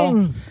of it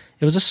all,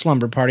 it was a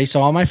slumber party, so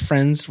all my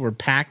friends were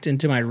packed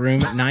into my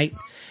room at night.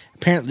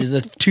 Apparently,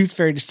 the tooth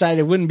fairy decided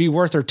it wouldn't be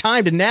worth her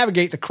time to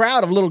navigate the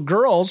crowd of little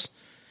girls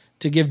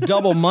to give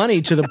double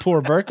money to the poor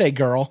birthday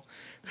girl.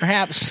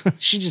 Perhaps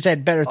she just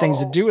had better things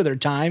to do with her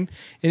time.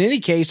 In any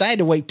case, I had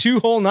to wait 2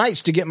 whole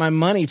nights to get my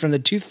money from the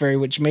tooth fairy,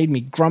 which made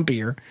me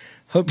grumpier.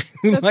 Hope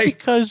you That's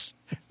because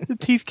the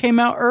teeth came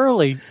out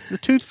early. The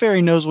tooth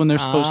fairy knows when they're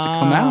supposed to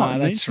come out.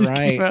 That's they just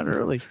right. Came out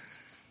early.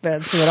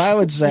 That's what I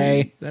would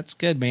say. That's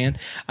good, man.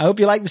 I hope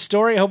you liked the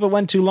story. I hope it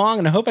wasn't too long,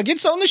 and I hope I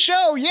get on the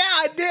show. Yeah,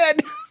 I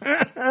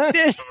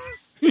did.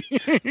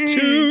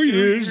 2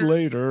 years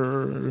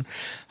later.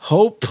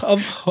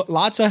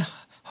 Lots of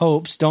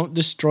hopes. Don't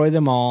destroy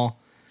them all.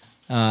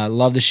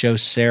 Love the show,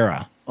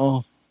 Sarah.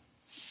 Oh,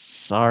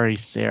 sorry,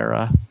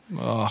 Sarah.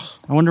 Oh,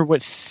 I wonder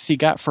what she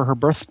got for her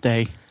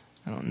birthday.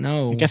 I don't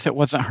know. I guess it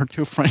wasn't her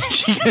 2 front.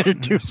 She got her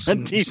 2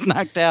 front teeth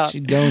knocked out. She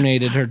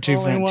donated her 2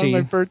 front teeth.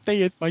 My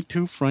birthday is my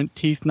 2 front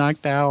teeth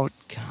knocked out.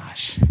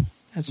 Gosh,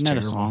 that's Isn't that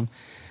a terrible. song?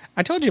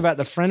 I told you about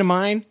the friend of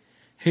mine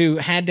who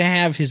had to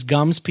have his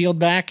gums peeled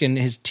back and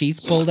his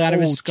teeth pulled out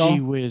of his skull.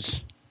 Gee whiz.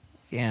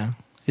 Yeah,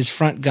 his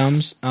front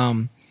gums.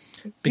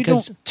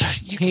 Because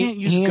you can't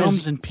use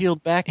gums and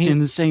peeled back in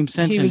the same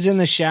sentence. He was in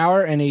the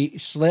shower and he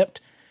slipped,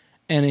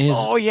 and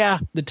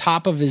the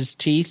top of his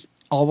teeth,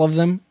 all of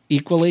them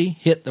equally,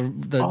 hit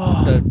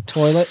the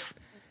toilet,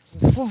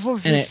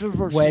 and it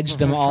wedged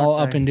them all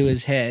up into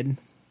his head.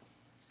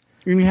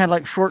 And he had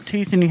like short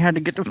teeth, and he had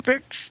to get them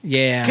fixed.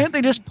 Yeah, can't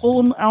they just pull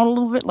them out a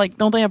little bit? Like,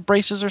 don't they have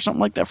braces or something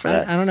like that for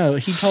that? I don't know.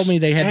 He told me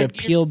they had to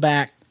peel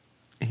back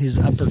his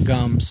upper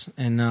gums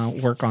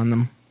and work on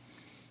them.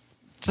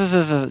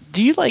 Do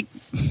you like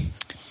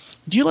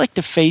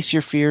to face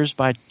your fears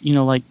by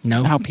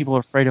No. how people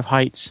are afraid of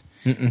heights?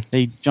 Mm-mm.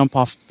 They jump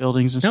off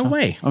buildings and No stuff.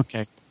 way.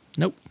 Okay.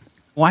 Nope.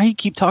 Why do you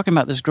keep talking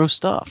about this gross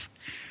stuff?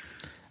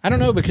 I don't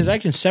know, because I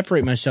can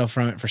separate myself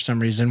from it for some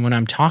reason when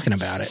I'm talking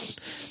about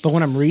it. But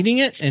when I'm reading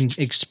it and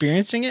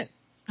experiencing it,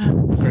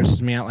 it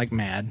grosses me out like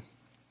mad.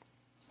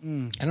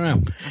 I don't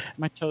know.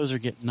 My toes are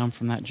getting numb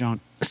from that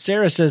junk.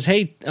 Sarah says,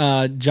 hey,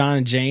 John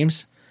and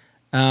James,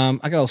 I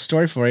got a little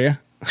story for you.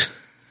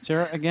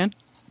 Sarah, again?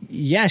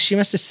 Yeah, she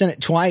must have sent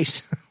it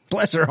twice.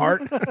 Bless her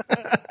heart.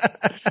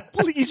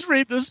 Please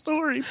read the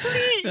story,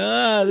 please.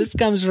 This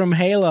comes from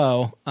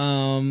Halo,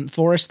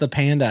 Forrest the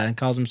Panda,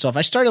 calls himself.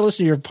 I started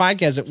listening to your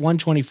podcast at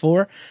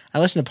 1:24. I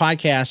listen to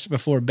podcasts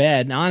before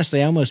bed, and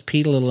honestly, I almost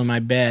peed a little in my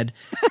bed.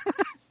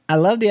 I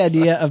love the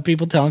idea of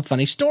people telling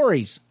funny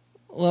stories.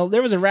 Well,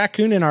 there was a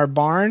raccoon in our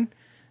barn,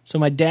 so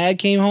my dad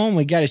came home,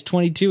 we got his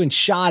 .22 and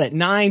shot it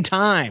 9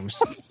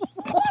 times.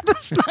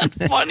 That's not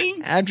funny.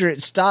 After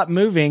it stopped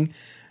moving,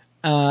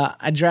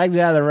 I dragged it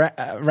out of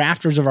the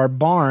rafters of our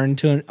barn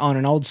on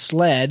an old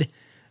sled.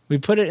 We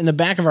put it in the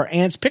back of our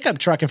aunt's pickup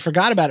truck and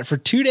forgot about it for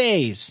 2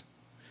 days.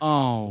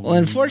 Oh. Well,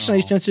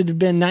 unfortunately, since it had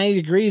been 90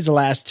 degrees the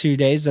last 2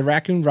 days, the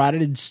raccoon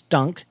rotted and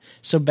stunk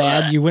so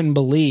bad you wouldn't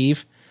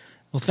believe.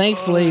 Well,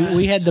 thankfully,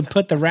 we had to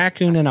put the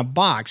raccoon in a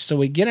box. So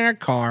we get in our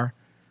car,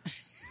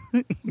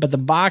 but the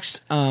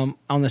box on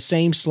the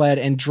same sled,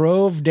 and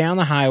drove down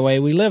the highway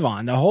we live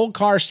on. The whole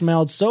car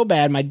smelled so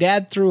bad, my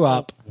dad threw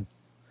up.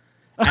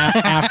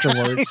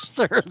 afterwards.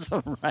 Serves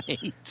him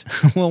right.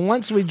 Well,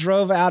 once we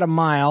drove out a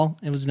mile,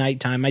 it was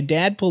nighttime. My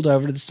dad pulled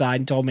over to the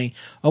side and told me,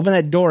 open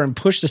that door and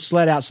push the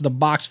sled out so the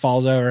box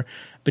falls over,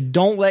 but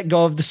don't let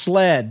go of the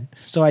sled.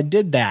 So I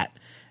did that,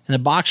 and the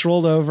box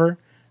rolled over.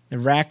 The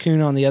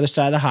raccoon on the other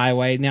side of the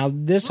highway. Now,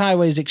 this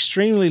highway is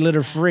extremely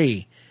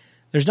litter-free.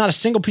 There's not a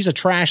single piece of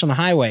trash on the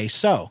highway.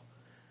 So,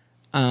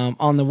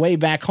 on the way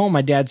back home,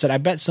 my dad said, I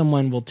bet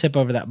someone will tip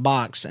over that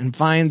box and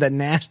find the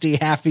nasty,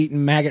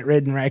 half-eaten,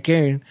 maggot-ridden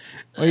raccoon.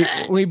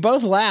 We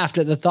both laughed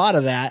at the thought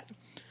of that.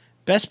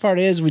 Best part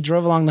is we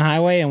drove along the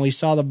highway and we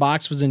saw the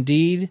box was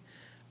indeed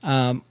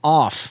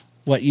off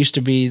what used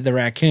to be the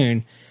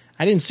raccoon.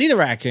 I didn't see the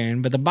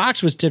raccoon, but the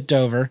box was tipped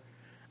over.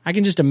 I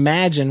can just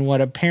imagine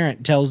what a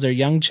parent tells their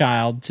young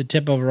child to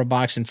tip over a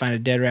box and find a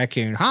dead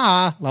raccoon.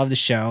 Ha! Love the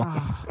show.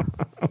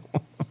 Oh.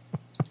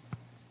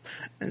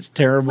 It's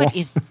terrible. What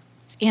is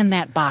in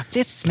that box?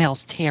 It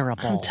smells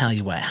terrible. I'll tell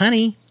you what,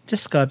 honey.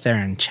 Just go up there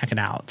and check it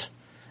out.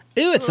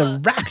 Ooh, it's a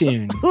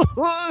raccoon.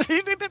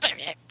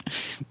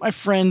 My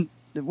friend,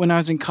 when I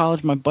was in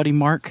college, my buddy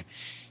Mark,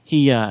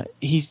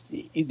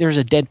 there's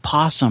a dead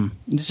possum.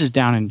 This is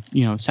down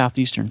in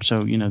southeastern,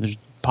 so there's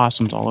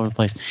possums all over the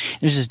place.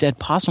 There's this dead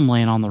possum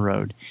laying on the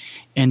road,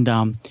 and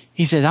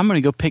he said, I'm going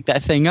to go pick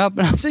that thing up.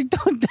 And I was like,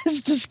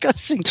 that's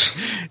disgusting.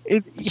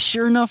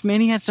 Sure enough, man,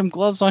 he had some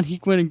gloves on.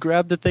 He went and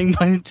grabbed the thing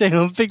by the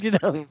tail and picked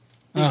it up.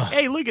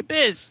 Hey, look at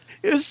this.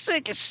 It was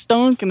sick. It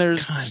stunk, and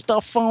there's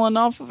stuff falling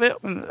off of it.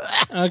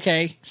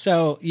 Okay,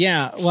 so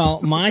yeah,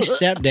 well, my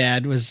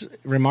stepdad was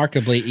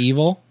remarkably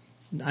evil.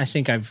 I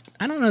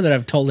don't know that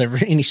I've told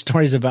any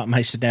stories about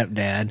my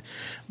stepdad,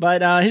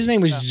 but his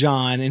name was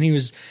John, and he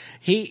was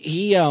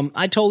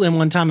I told him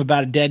one time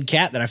about a dead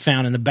cat that I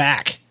found in the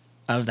back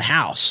of the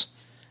house.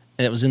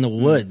 It was in the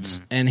woods,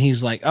 and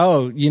he's like,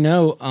 "Oh,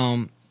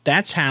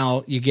 that's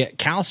how you get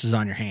calluses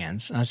on your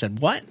hands." And I said,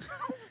 "What?"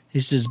 He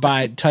says,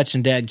 "By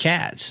touching dead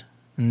cats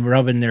and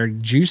rubbing their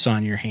juice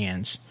on your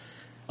hands."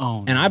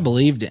 Oh, and I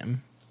believed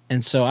him,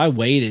 and so I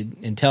waited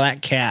until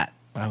that cat.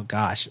 Oh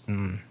gosh.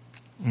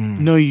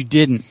 No, you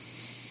didn't.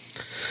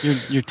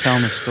 You're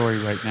telling a story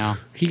right now.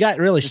 He got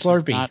really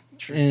slurpy,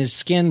 and his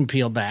skin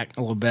peeled back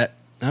a little bit.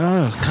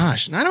 Oh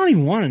gosh, I don't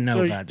even want to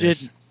know about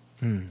this.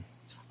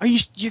 Are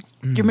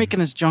you're making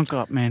this junk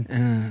up,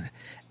 man?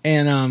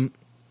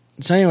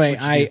 So anyway,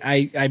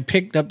 I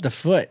picked up the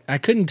foot. I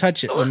couldn't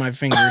touch it with my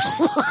fingers,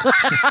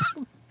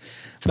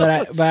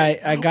 but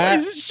I got. Why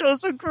is this show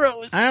so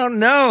gross? I don't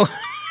know.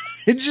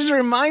 It just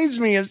reminds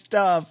me of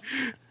stuff.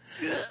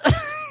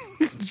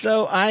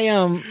 So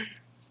I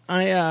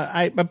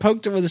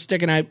poked it with a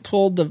stick and I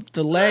pulled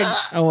the leg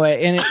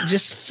away, and it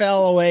just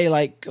fell away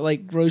like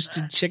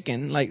roasted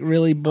chicken, like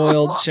really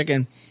boiled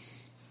chicken.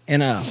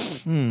 And I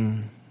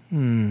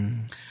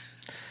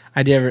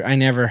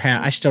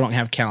still don't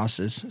have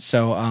calluses,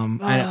 so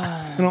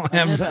I don't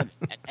have that.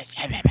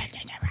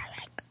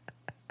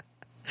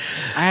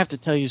 I have to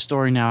tell you a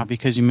story now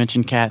because you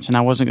mentioned cats, and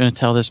I wasn't going to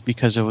tell this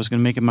because I was going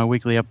to make it my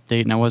weekly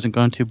update, and I wasn't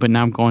going to, but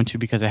now I'm going to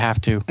because I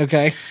have to.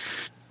 Okay.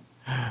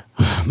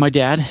 My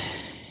dad.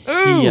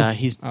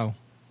 He's. Oh.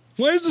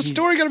 Why is the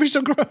story got to be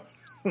so gross?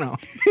 No.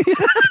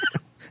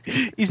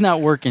 He's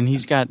not working.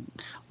 He's got a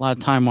lot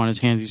of time on his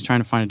hands. He's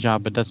trying to find a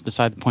job, but that's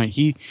beside the point.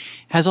 He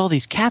has all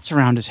these cats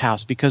around his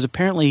house because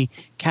apparently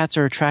cats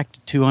are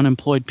attracted to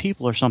unemployed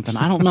people or something.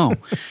 I don't know.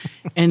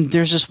 And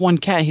there's this one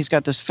cat. He's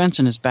got this fence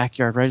in his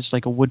backyard, right? It's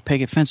like a wood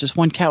picket fence. This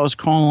one cat was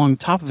crawling along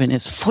the top of it, and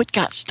its foot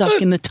got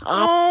stuck in the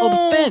top of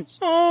the fence.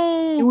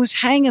 It was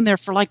hanging there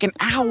for like an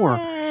hour.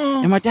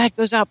 And my dad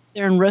goes out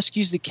there and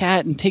rescues the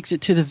cat and takes it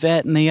to the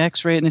vet, and they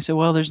x-ray it, and they say,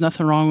 well, there's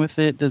nothing wrong with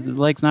it. The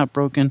leg's not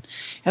broken.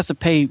 He has to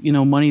pay,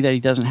 money that he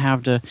doesn't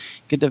have to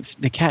get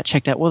the cat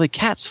checked out. Well, the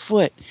cat's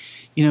foot,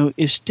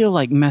 is still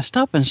like messed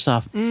up and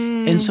stuff.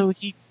 And so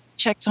he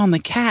checks on the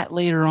cat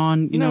later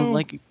on,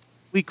 like a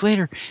week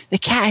later. The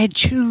cat had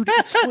chewed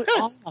its foot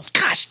off.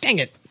 Gosh, dang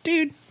it,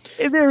 dude.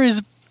 And there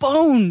is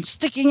bone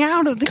sticking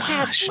out of the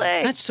cat's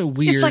leg. That's so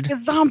weird. It's like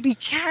a zombie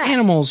cat.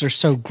 Animals are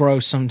so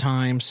gross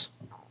sometimes.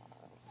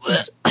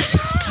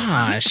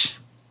 Gosh.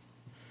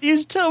 He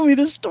was telling me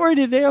this story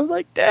today. I'm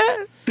like,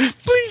 Dad,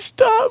 please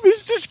stop.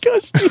 It's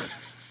disgusting.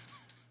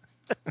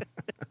 I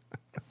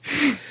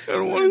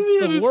don't want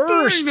to It's the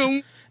worst.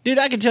 Dude,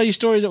 I can tell you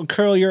stories that would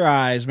curl your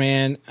eyes,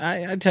 man.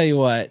 I tell you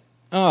what.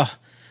 Oh,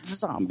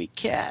 zombie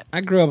cat. I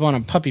grew up on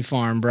a puppy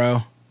farm, bro.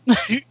 Yeah,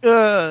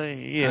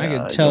 I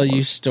could tell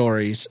you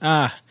stories.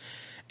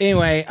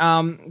 Anyway,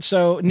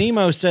 so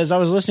Nemo says, I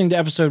was listening to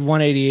episode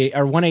 188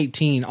 or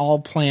 118, All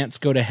Plants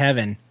Go to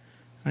Heaven.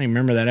 I don't even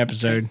remember that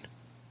episode.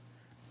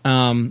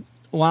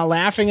 While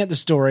laughing at the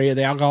story of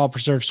the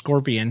alcohol-preserved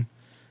scorpion,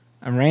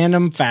 a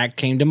random fact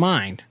came to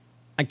mind.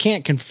 I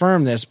can't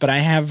confirm this, but I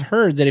have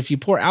heard that if you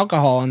pour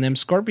alcohol on them,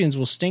 scorpions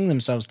will sting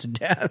themselves to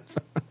death.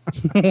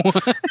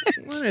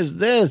 What is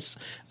this?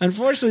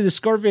 Unfortunately, the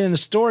scorpion in the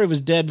story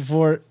was dead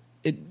before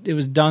it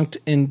was dunked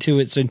into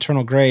its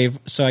eternal grave,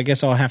 so I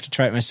guess I'll have to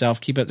try it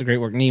myself. Keep up the great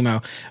work,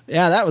 Nemo.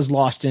 Yeah, that was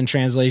lost in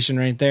translation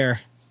right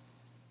there.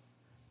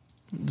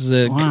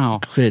 Wow.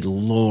 Good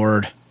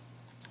Lord.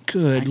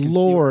 Good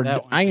Lord.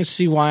 I can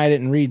see why I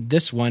didn't read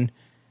this one.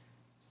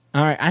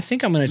 All right, I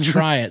think I'm going to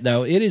try it,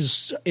 though. It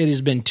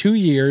has been 2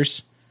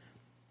 years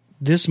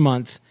this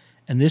month,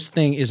 and this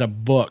thing is a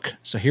book.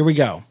 So here we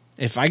go.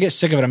 If I get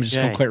sick of it, I'm just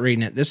going to quit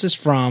reading it. This is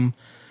from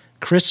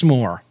Chris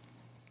Moore.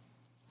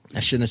 I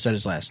shouldn't have said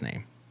his last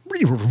name.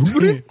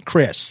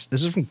 Chris.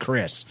 This is from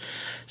Chris.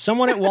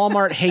 Someone at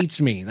Walmart hates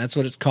me. That's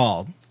what it's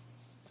called.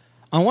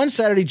 On one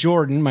Saturday,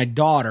 Jordan, my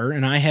daughter,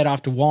 and I head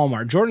off to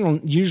Walmart. Jordan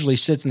usually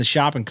sits in the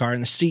shopping cart,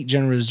 and the seat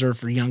generally reserved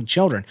for young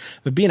children.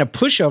 But being a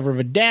pushover of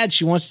a dad,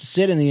 she wants to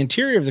sit in the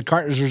interior of the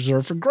cart is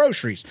reserved for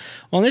groceries.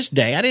 Well, on this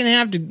day, I didn't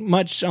have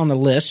much on the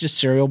list, just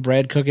cereal,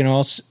 bread, cooking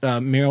oil,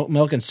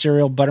 milk and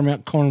cereal,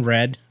 buttermilk,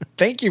 cornbread.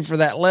 Thank you for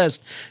that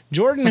list.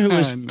 Jordan, who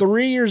was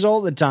 3 years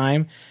old at the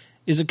time,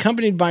 is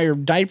accompanied by her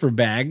diaper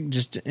bag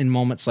just in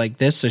moments like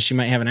this, so she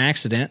might have an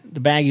accident. The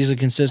bag usually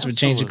consists of a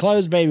change of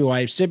clothes, baby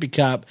wipes, sippy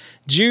cup,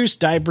 juice,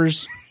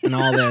 diapers, and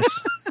all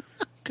this.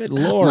 Good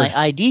Lord. My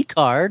ID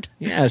card.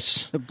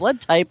 Yes. The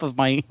blood type of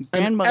my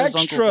grandmother's An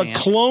extra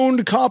uncle's aunt.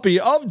 cloned copy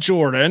of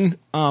Jordan.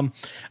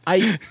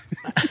 I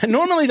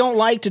normally don't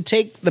like to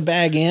take the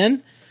bag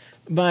in,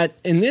 but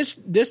in this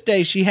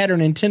day, she had her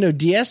Nintendo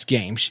DS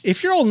game.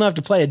 If you're old enough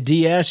to play a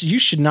DS, you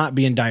should not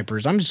be in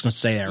diapers. I'm just going to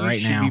say that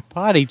right now. Be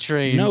potty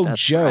trained. No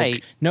That's joke.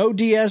 Right. No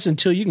DS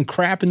until you can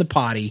crap in the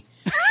potty.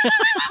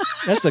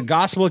 That's the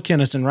gospel of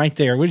Kinnison right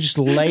there. We're just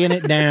laying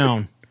it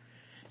down.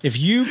 If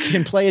you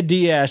can play a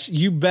DS,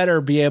 you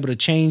better be able to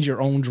change your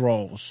own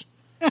drawers.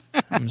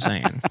 I'm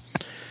saying.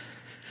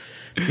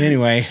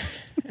 Anyway,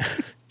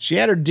 she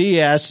had her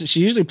DS.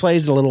 She usually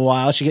plays a little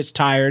while. She gets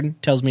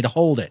tired, tells me to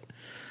hold it.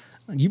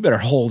 You better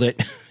hold it.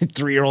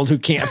 3-year-old who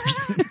can't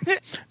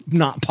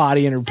not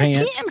potty in her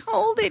pants. I can't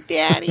hold it,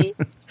 Daddy.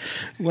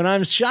 When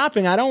I'm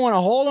shopping, I don't want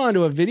to hold on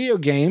to a video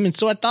game. And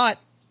so I thought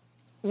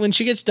when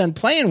she gets done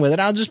playing with it,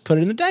 I'll just put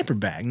it in the diaper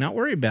bag, not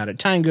worry about it.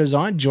 Time goes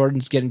on.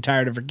 Jordan's getting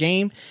tired of her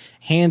game,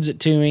 hands it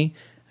to me.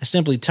 I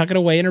simply tuck it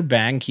away in her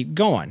bag and keep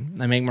going.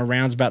 I make my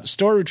rounds about the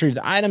store, retrieve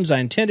the items I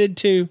intended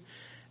to,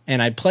 and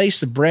I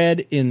place the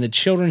bread in the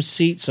children's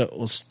seat so it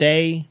will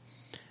stay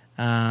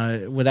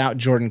without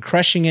Jordan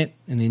crushing it.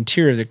 In the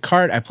interior of the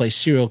cart, I place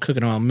cereal,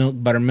 cooking oil, milk,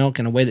 buttermilk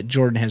in a way that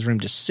Jordan has room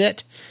to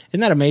sit.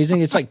 Isn't that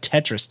amazing? It's like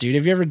Tetris, dude.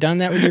 Have you ever done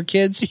that with your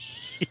kids?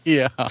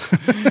 Yeah.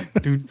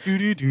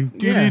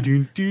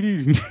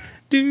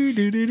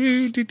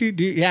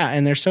 Yeah,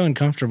 and they're so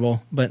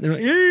uncomfortable, but they're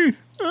like, hey,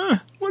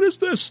 what is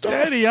this stuff?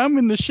 Daddy, I'm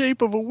in the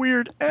shape of a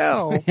weird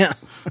L. Yeah.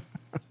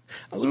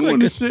 I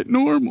want to sit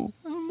normal.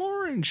 I'm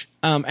orange.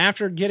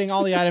 After getting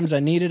all the items I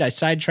needed, I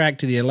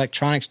sidetracked to the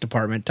electronics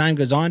department. Time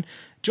goes on.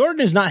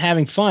 Jordan is not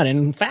having fun, and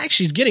in fact,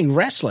 she's getting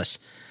restless.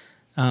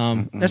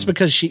 That's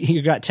because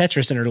you got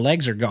Tetris and her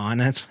legs are gone.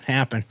 That's what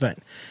happened. But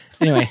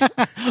anyway,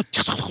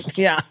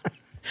 yeah.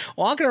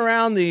 Walking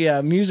around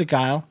the music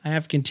aisle, I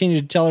have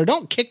continued to tell her,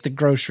 don't kick the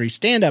groceries.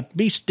 Stand up,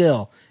 be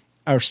still,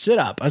 or sit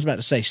up. I was about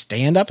to say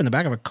stand up in the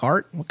back of a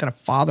cart. What kind of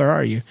father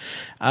are you?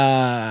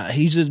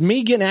 He says,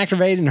 me getting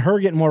activated and her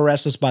getting more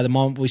restless by the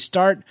moment we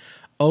start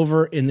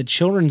over in the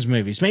children's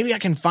movies. Maybe I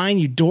can find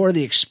you Dora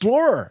the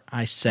Explorer,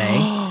 I say.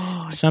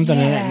 Something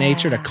of that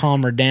nature to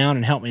calm her down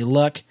and help me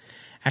look.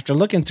 After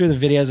looking through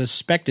the videos I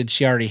suspected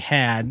she already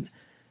had,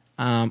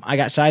 I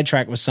got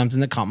sidetracked with something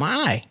that caught my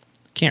eye.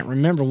 Can't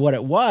remember what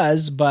it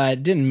was, but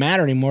it didn't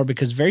matter anymore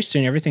because very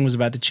soon everything was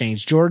about to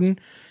change. Jordan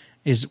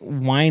is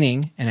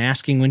whining and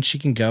asking when she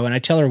can go, and I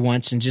tell her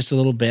once in just a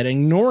little bit,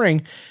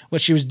 ignoring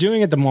what she was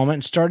doing at the moment,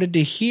 and started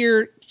to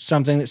hear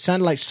something that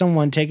sounded like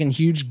someone taking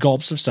huge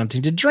gulps of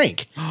something to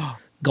drink.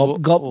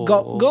 Gulp, gulp,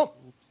 gulp, gulp.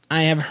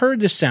 I have heard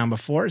this sound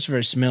before. It's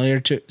very similar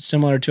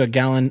to a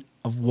gallon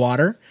of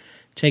water,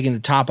 taking the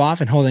top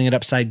off and holding it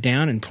upside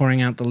down and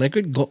pouring out the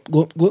liquid. Gulp,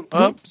 gulp, gulp,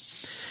 gulp.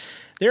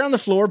 There on the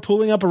floor,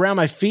 pooling up around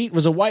my feet,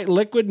 was a white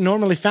liquid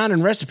normally found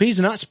in recipes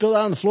and not spilled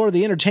out on the floor of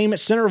the entertainment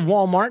center of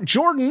Walmart.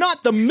 Jordan,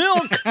 not the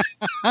milk!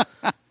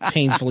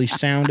 Painfully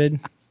sounded.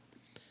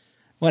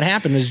 What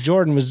happened was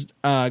Jordan was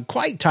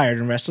quite tired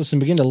and restless and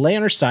began to lay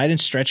on her side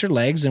and stretch her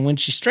legs. And when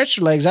she stretched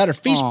her legs out, her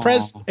feet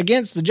pressed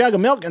against the jug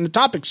of milk and the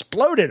top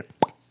exploded.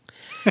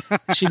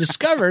 She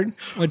discovered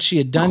what she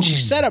had done. She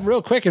sat up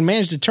real quick and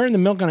managed to turn the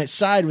milk on its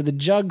side with the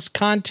jug's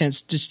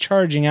contents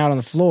discharging out on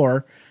the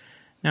floor.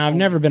 Now, I've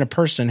never been a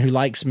person who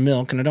likes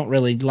milk, and I don't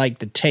really like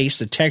the taste,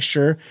 the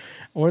texture,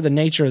 or the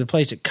nature of the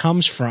place it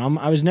comes from.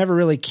 I was never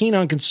really keen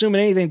on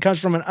consuming anything that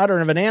comes from an udder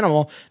of an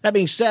animal. That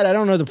being said, I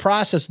don't know the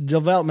process of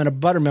development of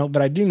buttermilk,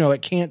 but I do know I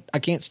can't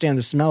stand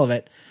the smell of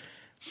it.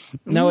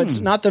 No, it's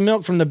not the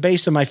milk from the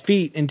base of my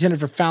feet intended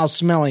for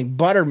foul-smelling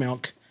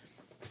buttermilk.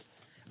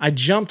 I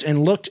jumped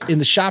and looked in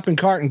the shopping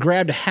cart and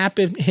grabbed a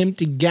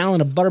half-empty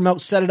gallon of buttermilk,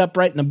 set it up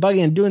right in the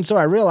buggy, and doing so,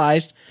 I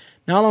realized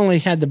not only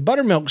had the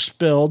buttermilk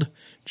spilled,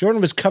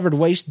 Jordan was covered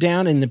waist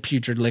down in the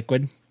putrid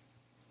liquid.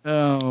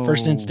 Oh.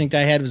 First instinct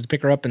I had was to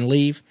pick her up and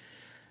leave,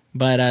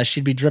 but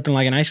she'd be dripping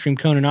like an ice cream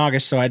cone in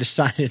August, so I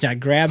decided I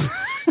grabbed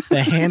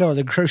the handle of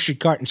the grocery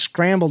cart and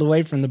scrambled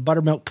away from the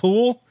buttermilk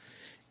pool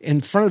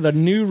in front of the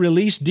new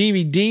release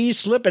DVD,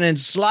 slipping and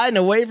sliding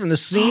away from the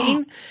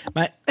scene.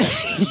 That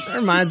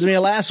reminds me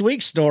of last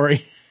week's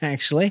story,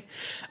 actually.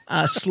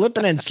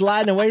 Slipping and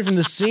sliding away from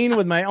the scene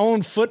with my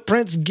own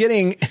footprints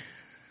getting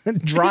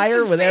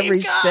drier with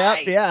every step.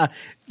 Yeah.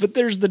 But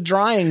there's the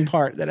drying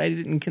part that I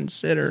didn't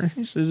consider.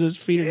 He says his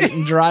feet are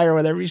getting drier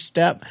with every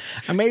step.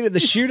 I made it to the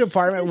shoe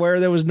department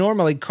where there was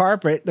normally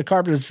carpet. The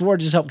carpeted floor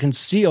just helped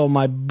conceal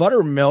my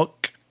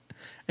buttermilk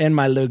and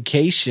my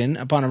location.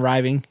 Upon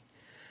arriving,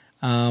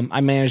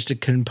 I managed to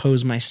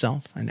compose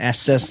myself and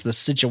assess the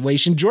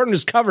situation. Jordan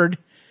was covered,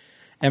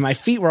 and my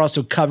feet were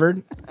also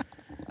covered.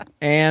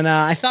 And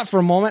I thought for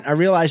a moment, I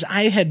realized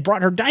I had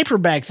brought her diaper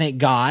bag, thank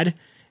God.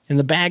 And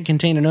the bag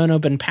contained an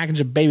unopened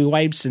package of baby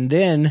wipes. And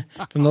then,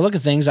 from the look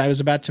of things, I was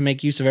about to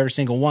make use of every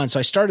single one. So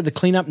I started to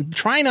clean up and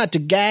try not to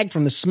gag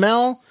from the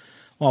smell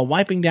while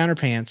wiping down her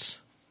pants.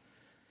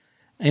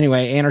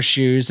 Anyway, and her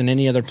shoes and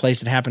any other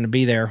place that happened to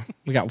be there.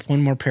 We got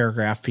one more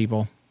paragraph,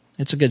 people.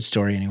 It's a good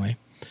story anyway.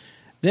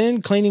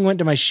 Then cleaning went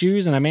to my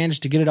shoes, and I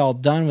managed to get it all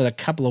done with a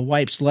couple of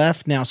wipes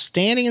left. Now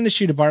standing in the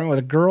shoe department with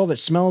a girl that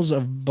smells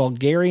of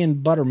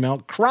Bulgarian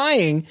buttermilk,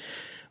 crying,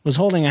 was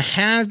holding a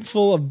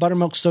handful of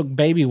buttermilk-soaked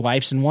baby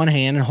wipes in one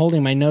hand and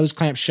holding my nose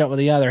clamped shut with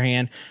the other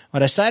hand. I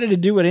decided to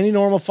do what any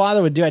normal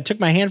father would do. I took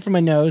my hand from my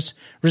nose,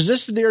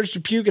 resisted the urge to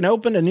puke, and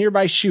opened a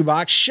nearby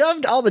shoebox,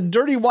 shoved all the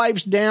dirty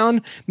wipes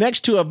down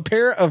next to a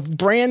pair of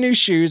brand new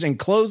shoes, and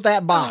closed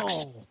that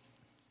box.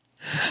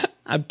 Oh.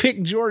 I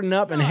picked Jordan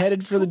up and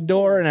headed for the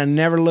door, and I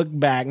never looked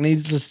back.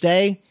 Needless to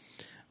say,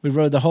 we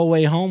rode the whole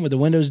way home with the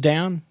windows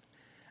down.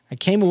 I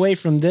came away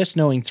from this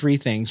knowing three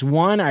things.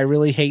 1, I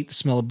really hate the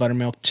smell of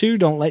buttermilk. 2,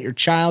 don't let your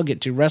child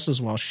get too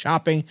restless while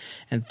shopping.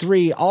 And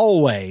 3,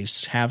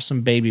 always have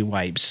some baby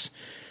wipes.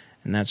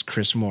 And that's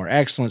Chris Moore.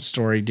 Excellent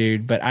story,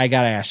 dude. But I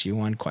got to ask you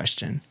one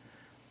question.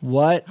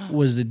 What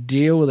was the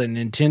deal with a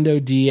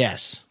Nintendo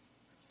DS?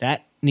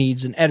 That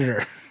needs an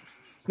editor.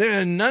 There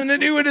had nothing to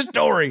do with the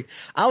story.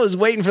 I was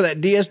waiting for that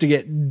DS to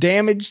get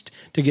damaged,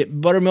 to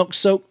get buttermilk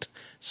soaked,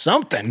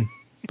 something.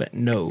 But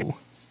no.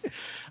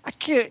 I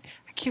can't.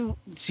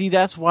 See,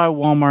 that's why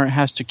Walmart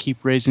has to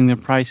keep raising their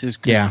prices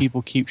because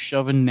people keep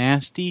shoving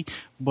nasty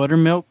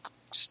buttermilk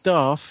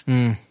stuff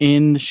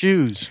in the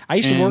shoes. I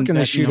used to work in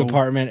the shoe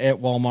department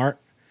at Walmart,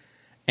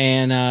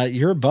 and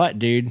you're a butt,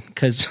 dude.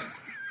 Because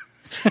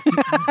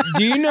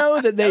do you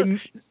know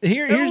that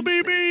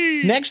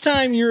here's next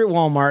time you're at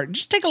Walmart,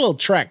 just take a little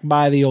trek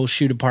by the old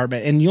shoe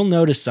department, and you'll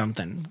notice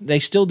something. They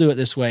still do it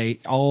this way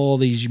all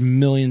these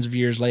millions of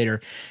years later.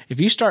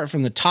 If you start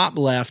from the top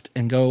left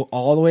and go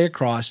all the way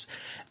across,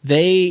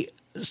 They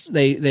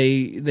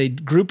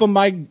group them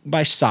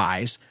by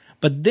size,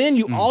 but then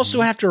you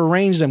also have to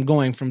arrange them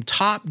going from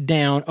top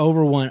down,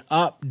 over one,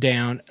 up,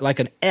 down, like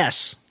an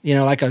S,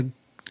 like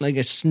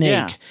a snake.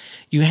 Yeah.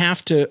 You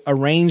have to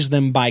arrange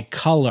them by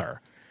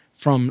color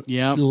from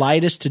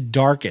lightest to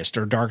darkest,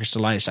 or darkest to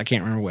lightest. I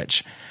can't remember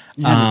which.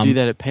 You have to do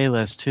that at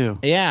Payless too.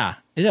 Yeah.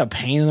 It's a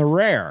pain in the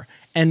rear.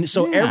 And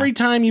so every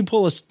time you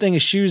pull a thing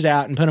of shoes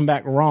out and put them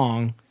back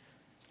wrong,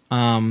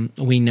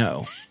 we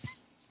know.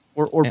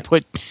 Or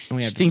put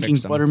stinking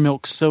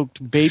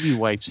buttermilk-soaked baby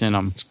wipes in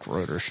them. It's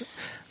gross.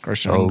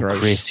 Gross.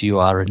 Chris, you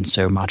are in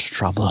so much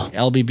trouble.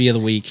 LBB of the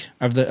week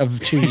of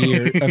 2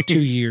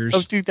 years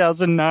of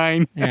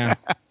 2009. Yeah.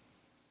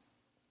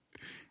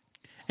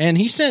 And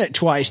he sent it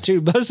twice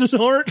too. Bless his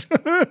heart.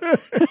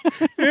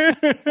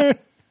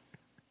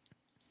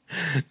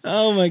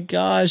 Oh my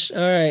gosh!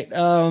 All right,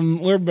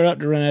 we're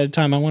about to run out of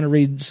time. I want to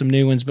read some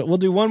new ones, but we'll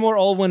do one more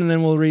old one, and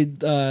then we'll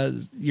read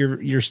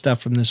your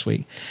stuff from this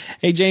week.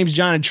 Hey, James,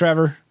 John, and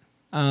Trevor,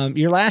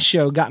 your last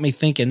show got me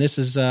thinking. This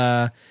is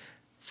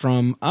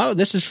from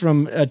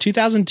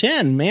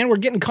 2010. Man, we're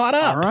getting caught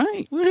up. All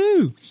right,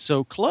 woohoo!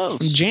 So close.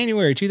 From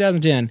January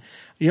 2010.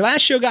 Your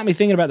last show got me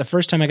thinking about the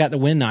first time I got the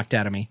wind knocked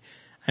out of me.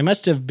 I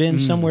must have been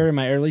somewhere in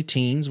my early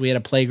teens. We had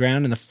a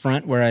playground in the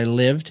front where I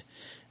lived.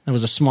 There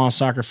was a small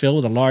soccer field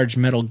with a large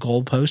metal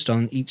goalpost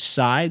on each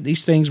side.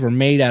 These things were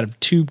made out of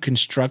tube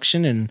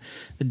construction, and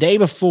the day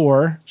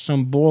before,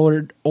 some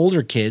bored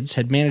older kids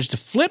had managed to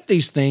flip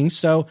these things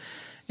so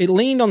it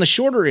leaned on the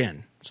shorter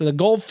end, so the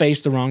goal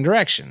faced the wrong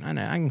direction. I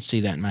can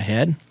see that in my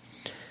head.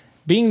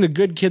 Being the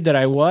good kid that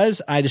I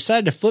was, I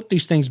decided to flip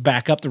these things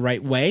back up the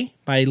right way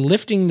by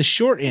lifting the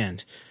short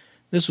end.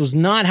 This was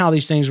not how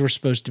these things were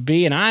supposed to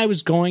be, and I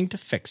was going to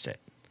fix it.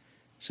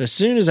 So as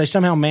soon as I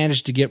somehow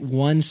managed to get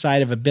one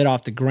side of a bit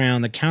off the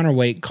ground, the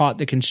counterweight caught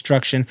the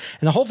construction,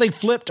 and the whole thing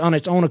flipped on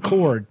its own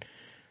accord.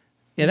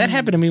 Yeah, that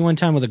happened to me one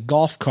time with a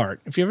golf cart.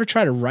 If you ever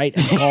try to ride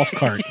a golf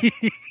cart,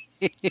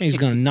 he's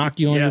going to knock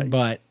you on your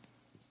butt.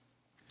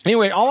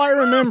 Anyway, all I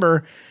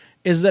remember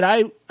is that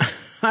I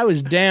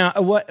was down.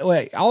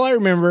 All I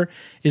remember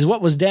is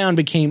what was down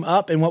became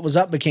up, and what was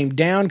up became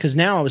down, because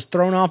now I was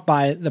thrown off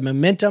by the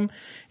momentum.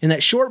 In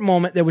that short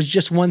moment, there was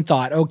just one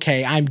thought: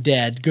 okay, I'm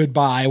dead.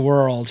 Goodbye,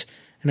 world.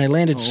 And I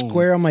landed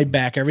square on my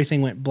back.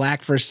 Everything went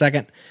black for a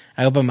second.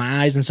 I opened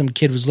my eyes, and some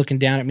kid was looking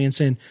down at me and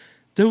saying,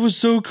 "That was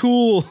so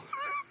cool."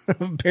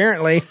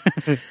 Apparently,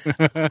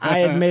 I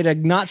had made a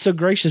not so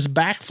gracious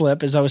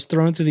backflip as I was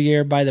thrown through the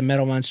air by the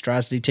metal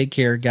monstrosity. Take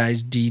care,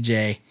 guys.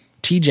 TJ.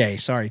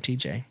 Sorry,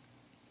 TJ.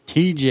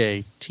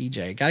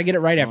 Got to get it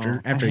right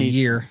after a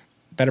year.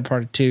 Better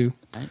part of 2.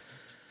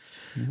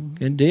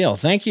 Good deal.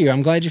 Thank you.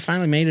 I'm glad you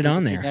finally made it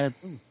on there.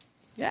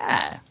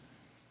 Yeah.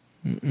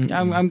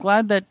 I'm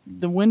glad that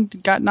the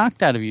wind got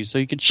knocked out of you so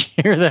you could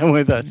share that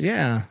with us.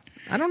 Yeah.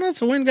 I don't know if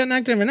the wind got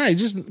knocked out of me or not. You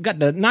just got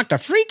knocked a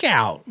freak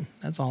out.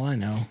 That's all I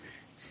know.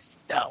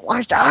 That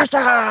was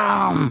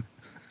awesome.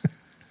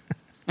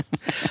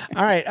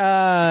 All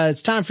right.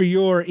 It's time for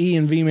your E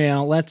and V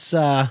mail. Let's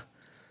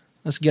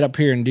get up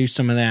here and do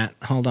some of that.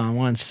 Hold on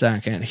one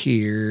second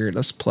here.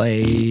 Let's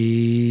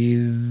play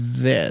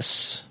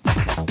this.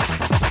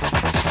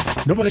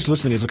 Nobody's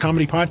Listening is a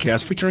comedy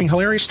podcast featuring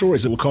hilarious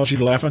stories that will cause you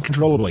to laugh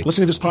uncontrollably.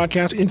 Listening to this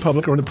podcast in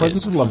public or in the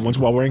presence of loved ones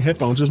while wearing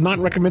headphones is not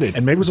recommended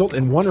and may result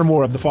in one or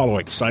more of the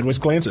following: sideways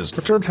glances,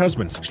 perturbed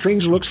husbands,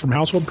 strange looks from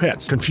household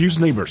pets, confused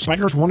neighbors,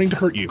 bikers wanting to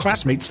hurt you,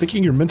 classmates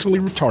thinking you're mentally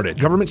retarded,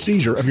 government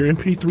seizure of your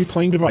MP3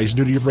 playing device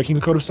due to your breaking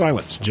the code of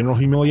silence, general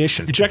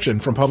humiliation, ejection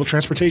from public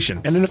transportation,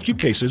 and in a few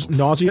cases,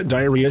 nausea,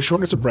 diarrhea,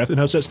 shortness of breath,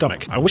 and upset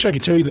stomach. I wish I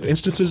could tell you that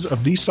instances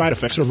of these side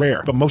effects are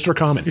rare, but most are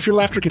common. If your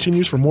laughter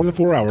continues for more than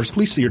 4 hours,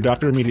 please see your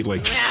doctor immediately.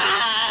 Was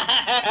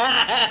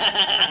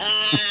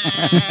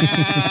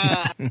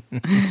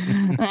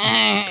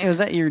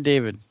that you,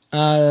 David?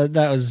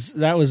 That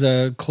was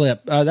a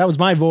clip. That was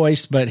my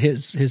voice, but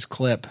his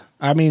clip.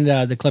 I mean,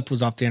 the clip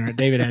was off the internet.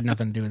 David had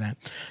nothing to do with that.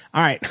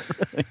 All right.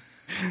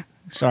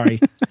 Sorry.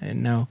 I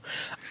didn't know.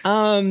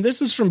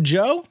 This is from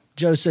Joe.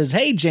 Joe says,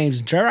 "Hey, James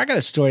and Trevor, I got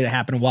a story that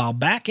happened a while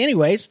back.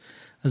 Anyways,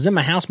 I was in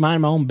my house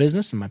minding my own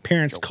business, and my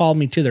parents called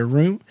me to their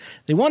room.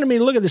 They wanted me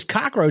to look at this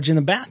cockroach in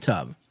the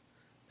bathtub.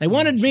 They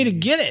wanted me to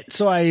get it,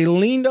 so I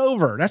leaned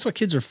over. That's what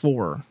kids are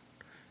for,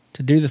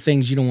 to do the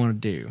things you don't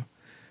want to do.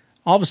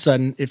 All of a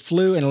sudden, it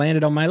flew and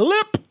landed on my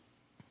lip.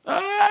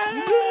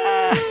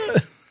 I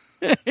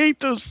hate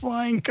those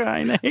flying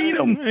kind. I hate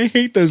them. I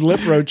hate those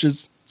lip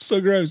roaches.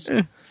 So gross.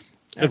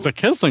 It's a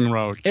kissing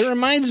roach. It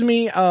reminds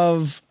me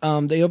of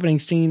the opening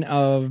scene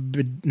of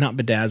not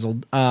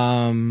Bedazzled.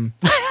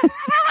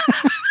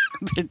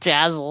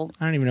 Bedazzled.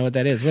 I don't even know what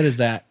that is. What is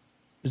that?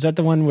 Is that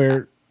the one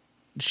where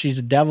she's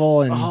a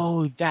devil? And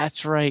oh,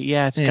 that's right.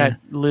 Yeah, it's got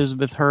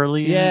Elizabeth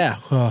Hurley.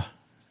 Yeah.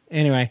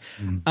 Anyway,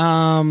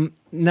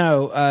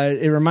 no.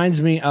 It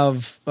reminds me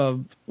of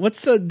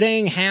what's the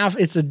dang half?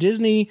 It's a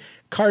Disney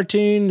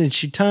cartoon, and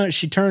she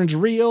turns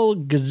real.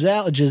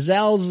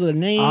 Giselle's the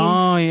name.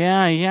 Oh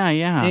yeah.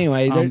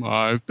 Anyway,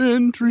 I've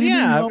been dreaming.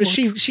 Yeah,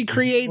 she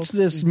creates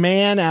this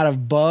man out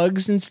of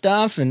bugs and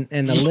stuff, and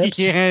the lips,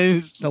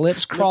 the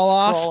lips crawl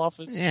off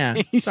his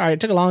face. Sorry, it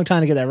took a long time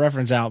to get that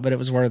reference out, but it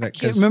was worth it.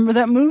 Can't remember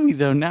that movie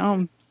though. Now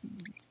I'm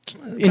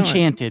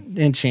enchanted.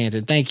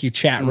 Enchanted. Thank you,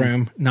 chat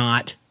room.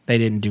 Not. They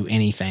didn't do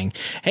anything.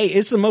 Hey,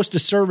 it's the most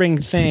disturbing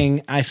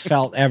thing I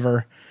felt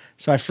ever.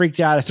 So I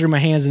freaked out. I threw my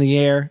hands in the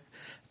air.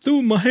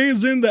 Threw my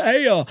hands in the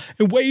air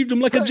and waved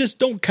them like I just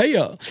don't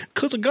care.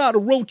 Because I got a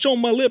roach on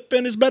my lip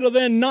and it's better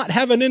than not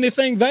having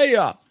anything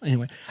there.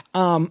 Anyway,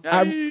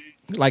 I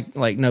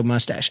like no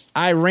mustache.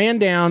 I ran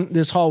down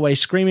this hallway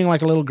screaming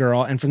like a little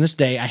girl. And from this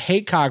day, I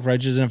hate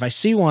cockroaches. And if I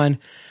see one,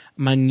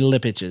 my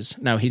lip itches.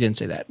 No, he didn't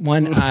say that.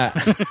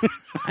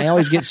 I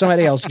always get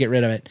somebody else to get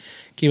rid of it.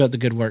 Keep up the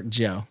good work,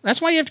 Joe. That's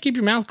why you have to keep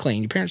your mouth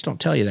clean. Your parents don't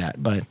tell you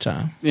that, but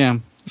yeah,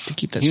 to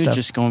keep that he stuff.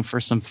 Was just going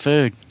for some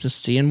food,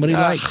 just seeing what he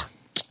liked.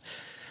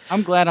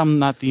 I'm glad I'm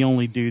not the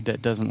only dude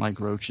that doesn't like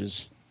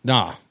roaches.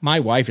 Nah,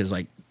 my wife is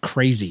like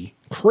crazy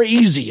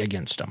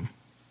against them.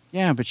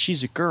 Yeah, but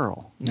she's a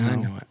girl. I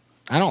know it.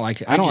 I don't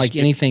like it. I don't like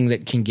anything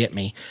that can get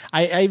me.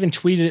 I even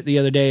tweeted it the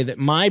other day that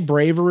my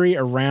bravery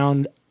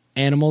around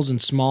animals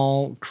and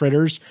small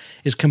critters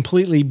is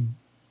completely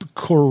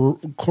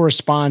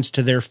corresponds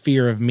to their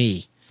fear of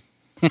me.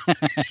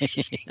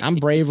 I'm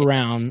brave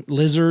around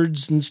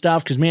lizards and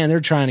stuff because, man, they're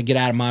trying to get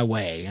out of my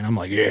way. And I'm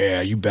like,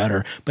 yeah, you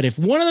better. But if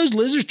one of those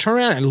lizards turned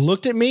around and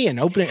looked at me and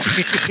opened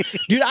it,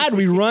 dude, I'd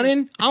be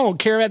running. I don't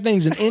care if that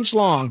thing's an inch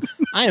long.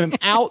 I am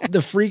out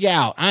the freak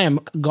out. I am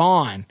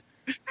gone.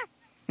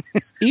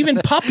 Even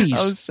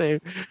puppies.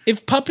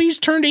 If puppies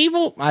turned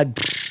evil, I'd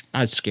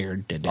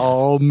scared to death.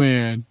 Oh,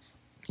 man.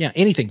 Yeah,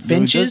 anything.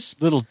 Finches.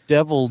 Little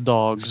devil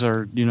dogs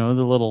are, the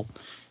little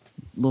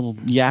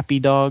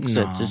yappy dogs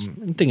that just...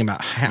 I'm thinking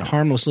about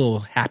harmless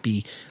little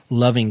happy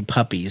loving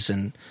puppies,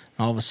 and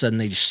all of a sudden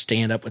they just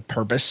stand up with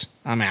purpose.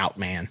 I'm out,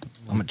 man.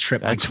 I'm gonna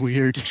trip. That's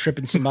weird.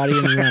 Tripping somebody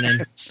and running.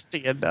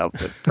 Stand up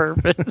with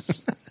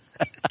purpose.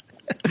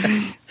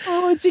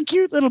 Oh, it's a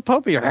cute little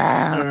puppy.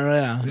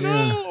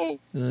 Yeah.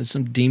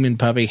 Some demon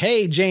puppy.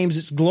 Hey, James,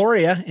 it's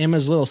Gloria,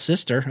 Emma's little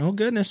sister. Oh,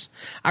 goodness.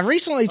 I've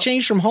recently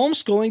changed from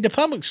homeschooling to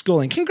public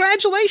schooling.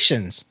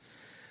 Congratulations.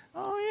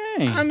 Oh,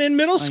 yay. I'm in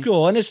middle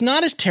school, and it's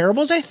not as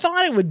terrible as I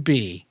thought it would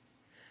be.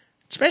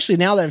 Especially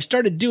now that I've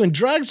started doing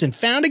drugs and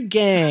found a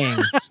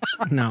gang.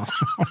 No,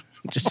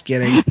 just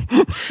kidding.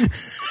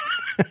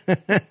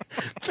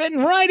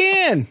 Fitting right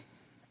in.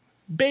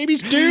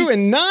 Baby's due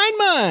in 9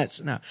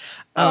 months. No.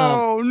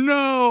 Oh,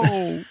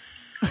 no.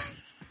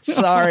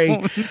 Sorry.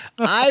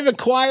 I've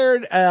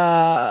acquired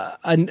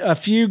a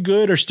few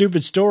good or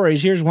stupid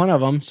stories. Here's one of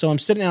them. So I'm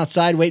sitting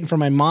outside waiting for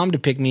my mom to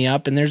pick me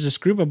up, and there's this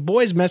group of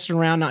boys messing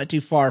around not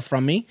too far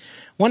from me.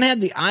 One had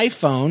the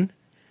iPhone,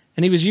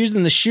 and he was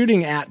using the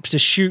shooting app to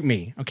shoot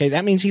me. Okay,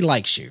 that means he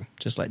likes you.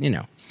 Just letting you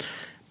know.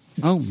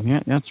 Oh,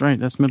 yeah, that's right.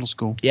 That's middle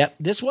school. Yep.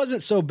 This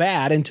wasn't so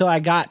bad until I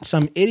got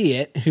some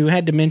idiot who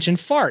had to mention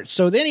farts.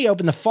 So then he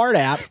opened the fart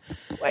app.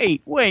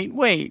 Wait.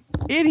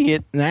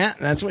 Idiot.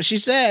 That's what she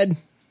said.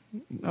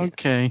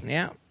 Okay.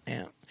 Yeah.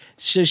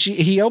 So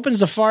he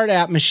opens the fart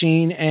app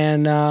machine,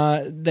 and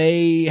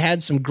they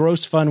had some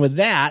gross fun with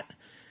that.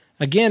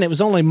 Again, it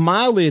was only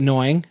mildly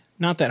annoying,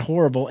 not that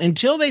horrible,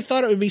 until they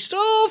thought it would be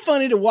so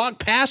funny to walk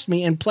past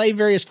me and play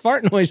various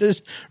fart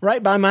noises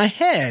right by my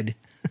head.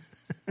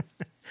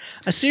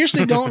 I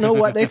seriously don't know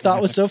what they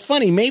thought was so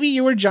funny. Maybe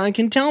you or John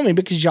can tell me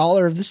because y'all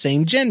are of the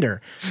same gender.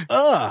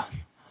 Ugh.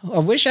 I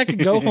wish I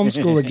could go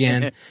homeschool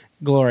again.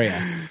 Gloria.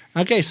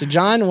 Okay, so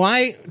John,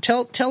 why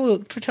tell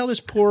this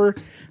poor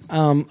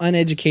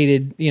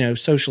uneducated,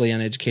 socially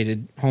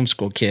uneducated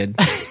homeschool kid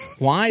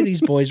why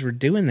these boys were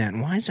doing that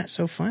and why is that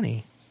so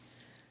funny?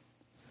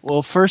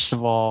 Well, first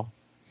of all,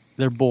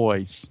 they're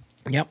boys.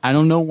 Yep. I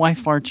don't know why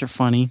farts are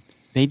funny.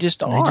 They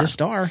just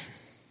are.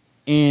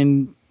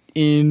 And I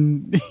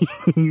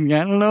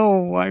don't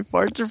know why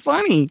farts are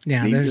funny.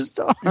 Yeah, it's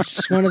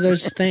just one of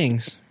those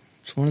things.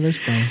 It's one of those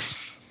things.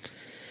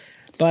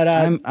 But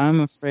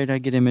I'm afraid I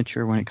get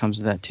immature when it comes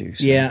to that too.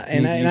 So yeah,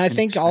 and I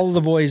think all of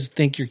the boys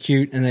think you're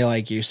cute and they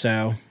like you.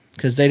 So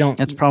because they don't,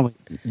 that's probably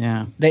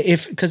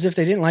if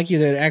they didn't like you,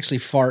 they'd actually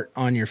fart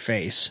on your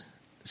face.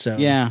 So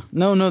yeah,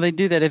 no, they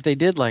do that if they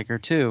did like her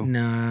too.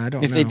 No, I don't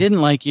know. If they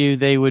didn't like you,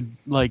 they would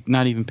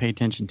not even pay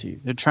attention to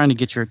you. They're trying to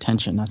get your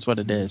attention. That's what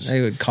it is.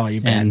 They would call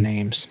you bad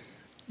names.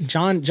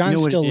 John's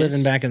still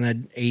living back in the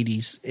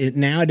 80s.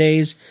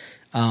 Nowadays,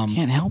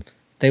 can't help.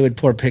 They would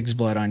pour pig's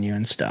blood on you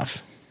and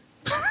stuff.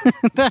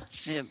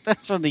 That's it.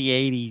 That's from the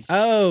 80s.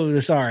 Oh,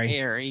 sorry.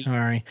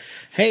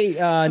 Hey,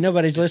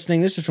 nobody's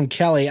listening. This is from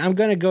Kelly. I'm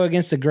going to go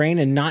against the grain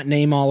and not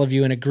name all of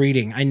you in a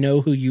greeting. I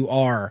know who you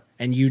are,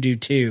 and you do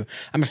too.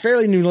 I'm a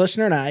fairly new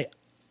listener, and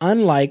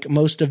unlike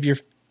most of your...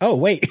 Oh,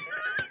 wait.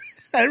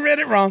 I read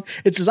it wrong.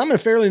 It says, I'm a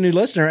fairly new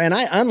listener, and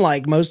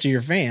unlike most of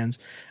your fans...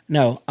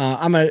 No,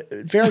 I'm a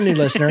fairly new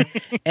listener,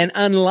 and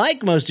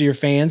unlike most of your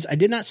fans, I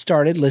did not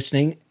started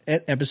listening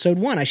at episode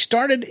 1. I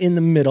started in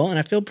the middle, and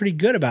I feel pretty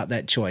good about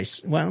that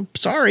choice. Well,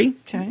 sorry.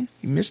 Okay.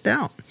 You missed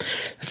out.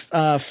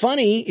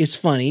 Funny is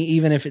funny,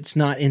 even if it's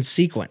not in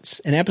sequence.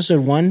 In episode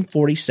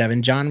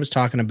 147, John was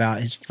talking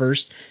about his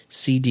first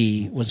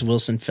CD was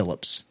Wilson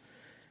Phillips.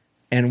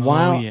 And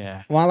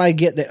while I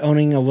get that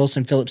owning a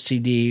Wilson Phillips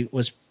CD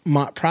was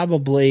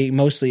probably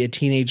mostly a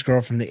teenage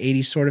girl from the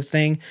 80s sort of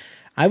thing,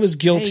 I was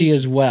guilty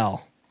as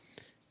well.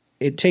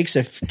 It takes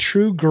a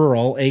true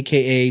girl,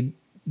 a.k.a.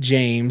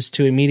 James,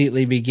 to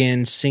immediately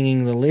begin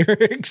singing the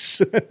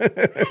lyrics.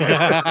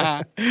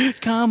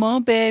 Come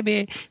on,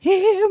 baby,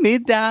 hear me,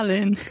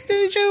 darling.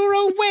 You're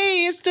a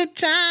waste of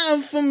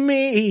time for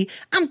me.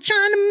 I'm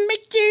trying to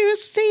make you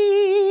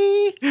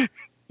see.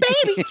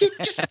 Baby, you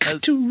just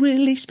got to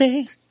release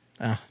me.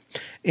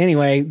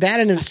 Anyway,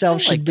 that in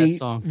itself should be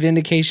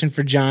vindication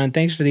for John.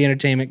 Thanks for the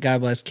entertainment.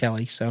 God bless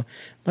Kelly. So,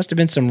 must have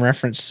been some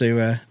reference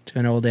to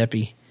an old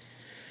epi.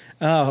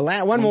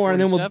 One more, and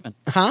then we'll.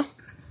 Huh?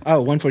 Oh,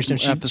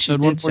 147.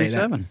 Episode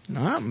 147.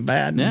 Not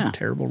bad. Yeah.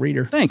 Terrible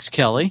reader. Thanks,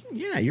 Kelly.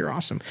 Yeah, you're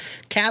awesome.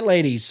 Cat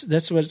Ladies.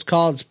 That's what it's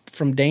called. It's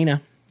from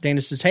Dana. Dana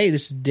says, "Hey,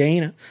 this is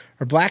Dana,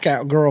 or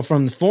Blackout Girl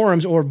from the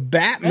forums, or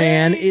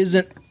Batman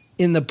isn't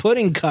in the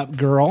pudding cup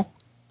girl."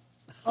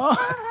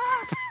 Oh.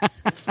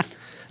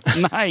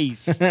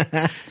 Nice.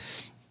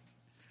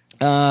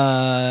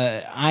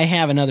 I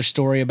have another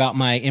story about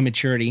my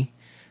immaturity,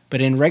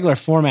 but in regular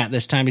format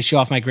this time to show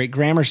off my great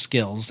grammar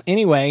skills.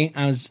 Anyway,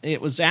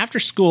 it was after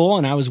school,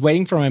 and I was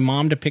waiting for my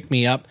mom to pick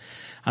me up.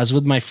 I was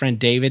with my friend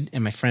David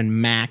and my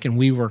friend Mac, and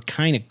we were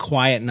kind of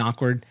quiet and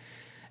awkward.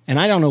 And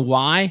I don't know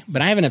why,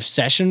 but I have an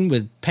obsession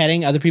with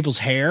petting other people's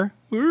hair.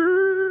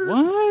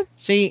 What?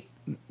 See,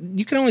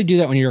 you can only do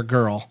that when you're a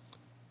girl.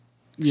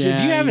 So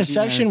if you have an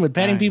obsession with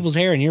petting people's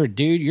hair and you're a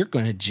dude, you're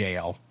going to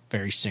jail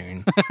very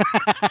soon.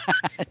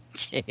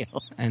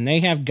 Jail. And they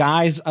have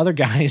other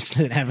guys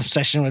that have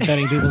obsession with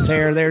petting people's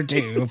hair there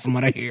too, from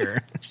what I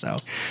hear. So,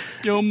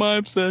 you're my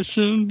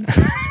obsession.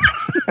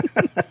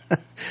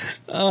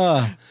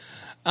 So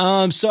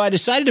I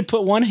decided to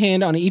put one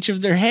hand on each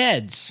of their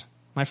heads,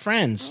 my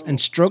friends, and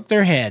stroke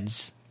their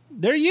heads.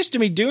 They're used to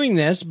me doing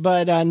this,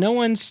 but no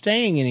one's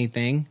saying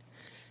anything.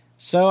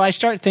 So I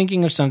start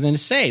thinking of something to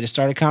say to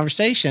start a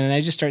conversation, and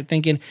I just start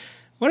thinking,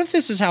 what if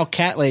this is how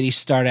cat ladies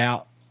start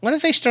out? What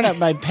if they start out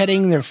by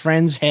petting their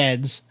friends'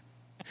 heads?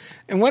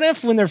 And what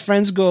if when their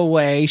friends go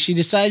away, she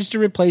decides to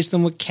replace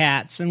them with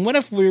cats? And what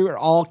if we were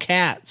all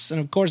cats? And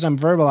of course, I'm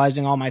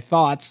verbalizing all my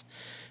thoughts,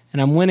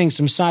 and I'm winning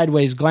some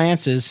sideways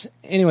glances.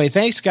 Anyway,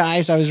 thanks,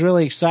 guys. I was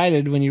really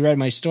excited when you read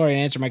my story and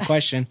answered my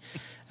question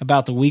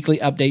about the weekly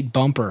update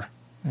bumper.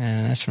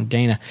 And that's from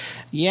Dana.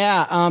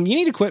 Yeah, you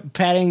need to quit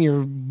patting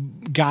your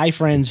guy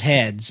friends'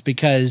 heads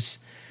because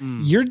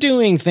you're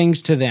doing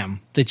things to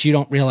them that you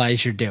don't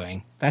realize you're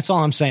doing. That's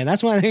all I'm saying.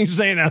 That's why I didn't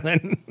say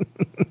nothing.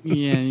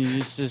 Yeah,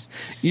 it's just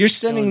you're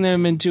sending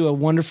them into a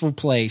wonderful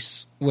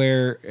place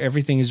where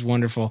everything is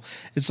wonderful.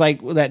 It's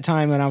like that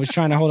time when I was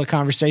trying to hold a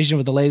conversation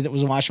with the lady that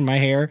was washing my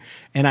hair,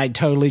 and I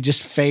totally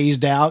just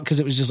phased out because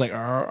it was just like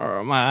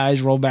my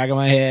eyes rolled back in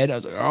my head. I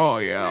was like, oh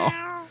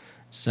yeah.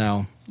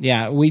 So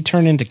yeah, we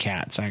turn into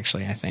cats.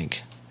 Actually, I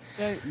think.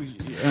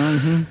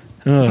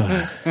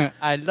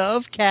 I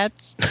love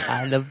cats.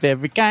 I love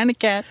every kind of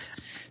cat.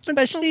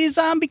 Especially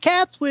zombie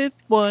cats with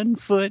one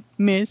foot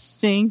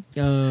missing.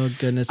 Oh,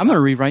 goodness. I'm going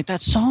to rewrite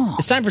that song.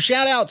 It's time for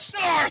shout-outs.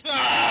 All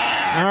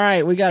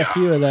right, we got a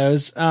few of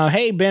those.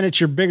 Hey, Ben, it's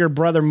your bigger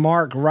brother,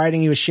 Mark,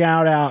 writing you a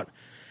shout-out.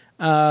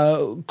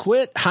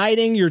 Quit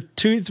hiding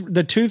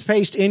the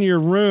toothpaste in your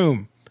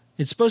room.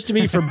 It's supposed to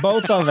be for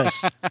both of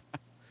us.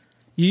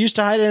 You used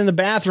to hide it in the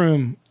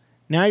bathroom.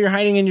 Now you're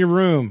hiding in your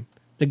room.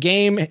 The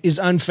game is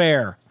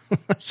unfair.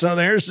 So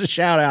there's the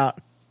shout-out.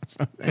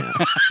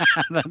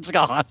 That's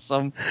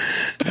awesome.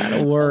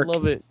 That'll work. I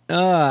love it.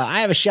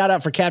 I have a shout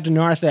out for Captain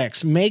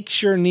Narthex. Make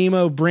sure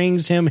Nemo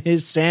brings him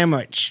his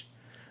sandwich.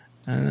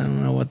 I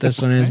don't know what this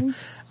one is.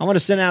 I want to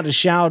send out a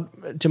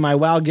shout to my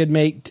WoW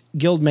guildmate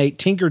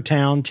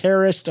Tinkertown,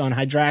 terrorist on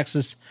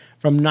Hydraxis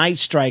from Night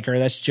Striker.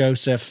 That's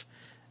Joseph.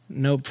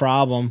 No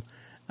problem.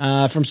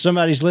 From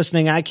somebody's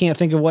listening, I can't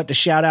think of what to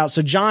shout out.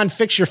 So John,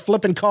 fix your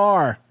flipping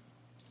car.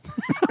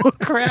 Oh,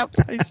 crap.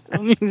 I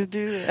still need to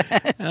do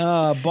that.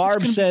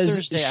 Barb says,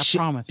 Thursday, I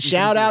promise.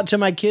 Shout out to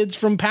my kids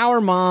from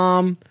Power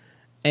Mom.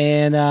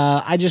 And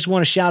I just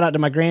want to shout out to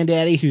my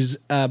granddaddy who's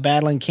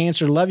battling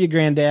cancer. Love you,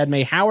 Granddad.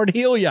 May Howard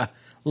heal you.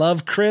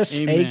 Love,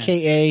 Chris, Amen.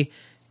 a.k.a.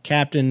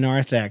 Captain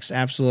Narthex.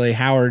 Absolutely.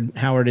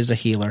 Howard is a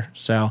healer.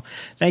 So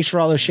thanks for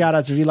all those shout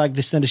outs. If you'd like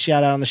to send a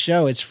shout out on the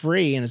show, it's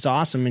free and it's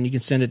awesome. And you can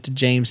send it to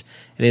James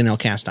at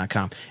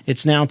nlcast.com.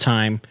 It's now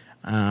time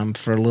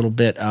for a little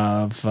bit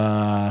of...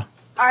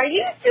 Are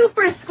you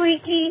super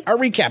squeaky? Our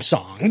recap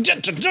song.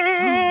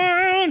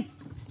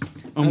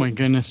 Oh, my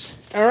goodness.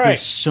 All right.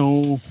 There's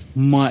so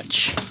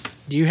much.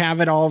 Do you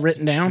have it all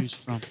written down?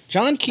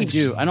 John keeps... I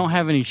do. I don't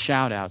have any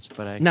shout-outs,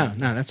 but I... No,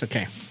 that's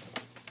okay.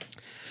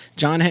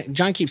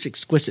 John keeps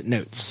exquisite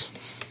notes.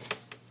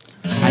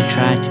 I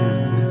try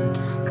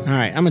to. All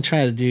right. I'm going to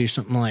try to do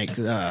something like...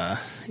 yeah.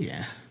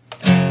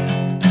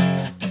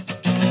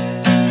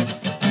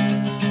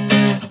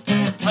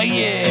 Oh,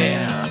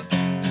 yeah.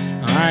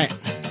 All right.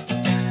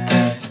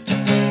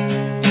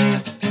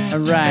 All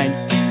right.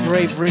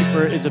 Grave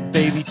Reaper is a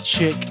baby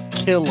chick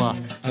killer.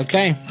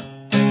 Okay.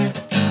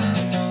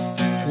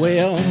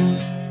 Well.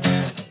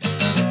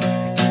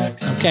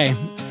 Okay.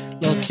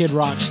 Little Kid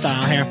Rock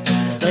style here.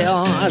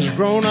 Well, I was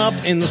grown up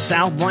in the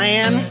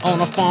Southland on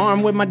a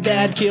farm where my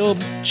dad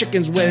killed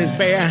chickens with his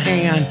bare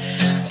hand.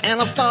 And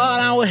I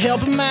thought I would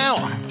help him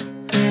out.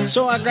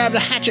 So I grabbed a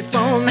hatchet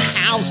from the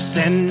house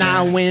and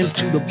I went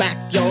to the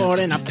backyard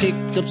and I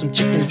picked up some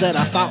chickens that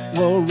I thought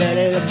were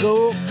ready to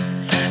go.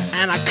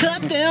 And I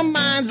cut their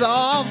minds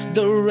off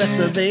the rest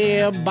of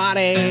their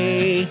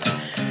body.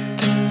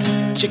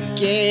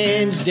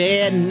 Chicken's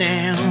dead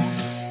now.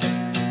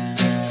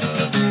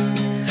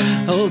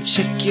 Old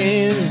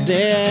chicken's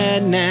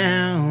dead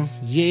now.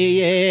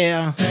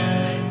 Yeah.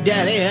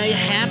 Daddy, are you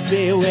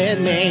happy with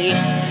me?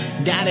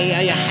 Daddy,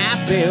 are you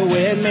happy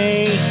with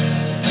me?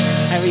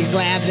 Are you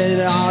glad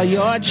that all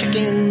your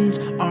chickens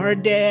are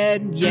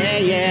dead?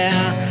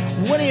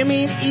 Yeah. What do you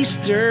mean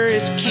Easter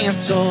is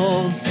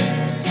canceled?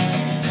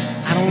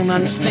 I don't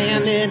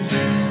understand it.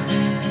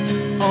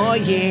 Oh,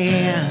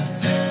 yeah.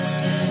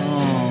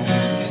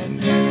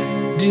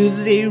 Oh. Do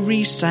they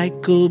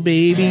recycle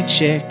baby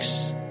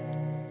chicks?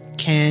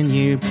 Can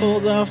you pull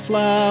the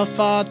fluff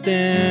off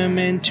them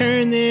and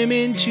turn them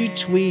into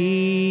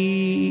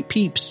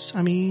peeps?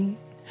 I mean,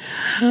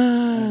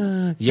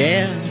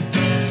 yeah.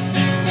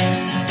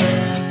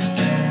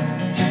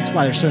 That's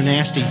why they're so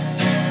nasty.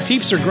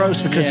 Peeps are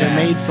gross because they're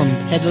made from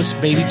headless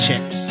baby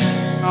chicks.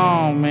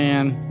 Oh,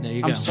 man. There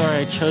you go. I'm sorry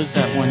I chose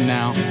that one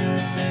now. All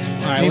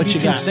right, Maybe what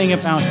you can got? Sing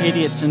about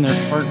idiots and their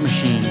fart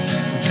machines.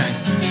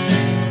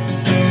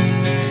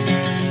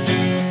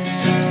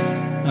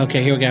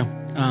 Okay, here we go.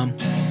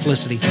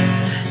 Felicity.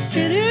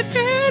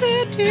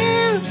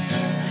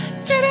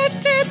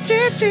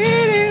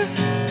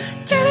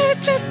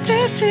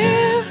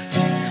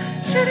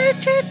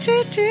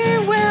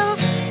 Well,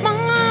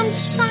 Mom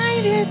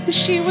decided that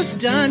she was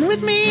done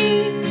with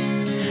me.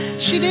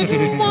 She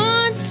didn't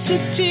want to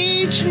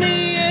teach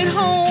me at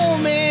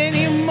home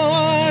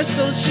anymore,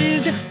 so she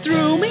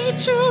threw me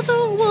to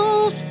the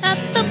wolves at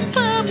the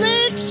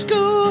public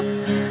school.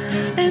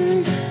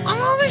 And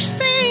all these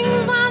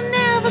things I've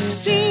never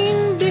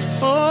seen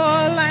before,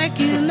 like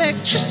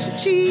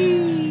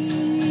electricity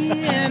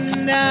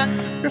and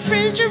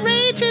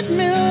refrigerated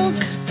milk.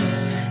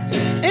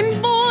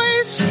 And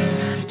boys,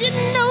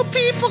 didn't know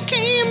people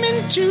came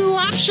in two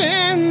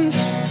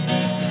options.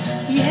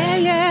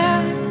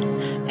 Yeah.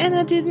 and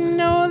I didn't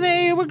know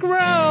they were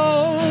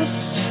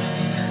gross.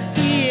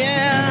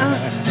 Yeah,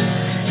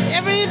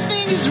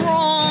 everything is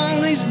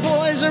wrong. These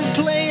boys are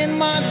playing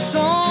my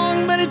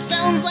song, but it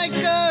sounds like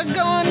a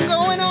gun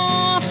going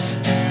off.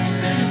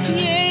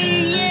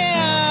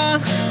 Yeah.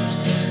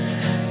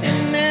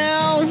 And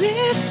now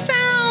it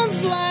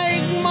sounds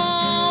like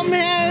Mom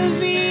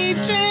has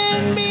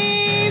eaten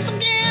beans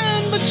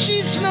again, but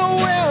she's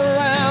nowhere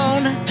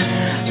around.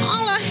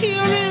 All I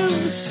hear is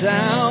the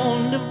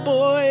sound of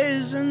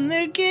boys and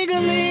they're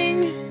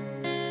giggling.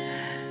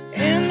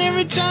 And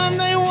every time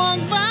they walk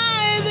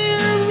by,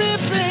 they're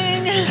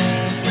ripping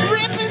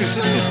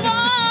some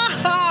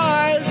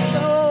farts.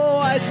 Oh,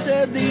 I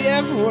said the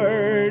F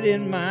word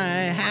in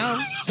my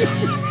house.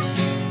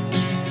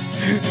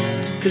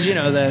 Because, you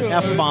know, the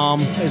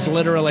F-bomb is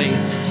literally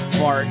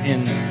fart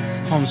in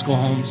homeschool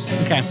homes.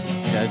 Okay.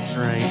 That's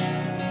right.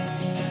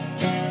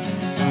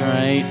 All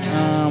right.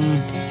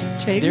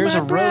 There's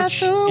a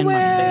roach in my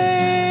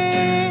face.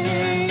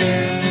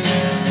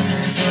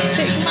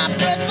 Take my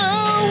breath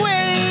away.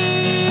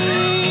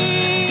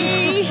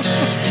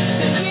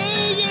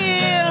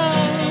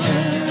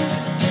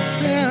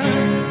 Yeah.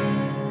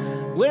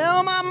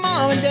 Well, my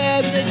mom and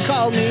dad, they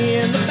called me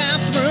in the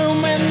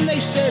bathroom and they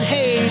said,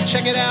 hey,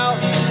 check it out.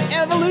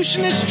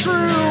 Evolution is true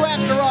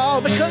after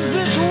all, because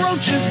this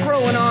roach is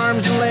growing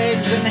arms and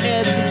legs and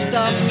heads and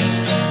stuff,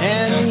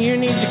 and you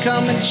need to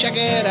come and check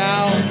it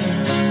out.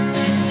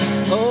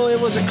 Oh, it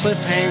was a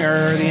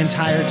cliffhanger the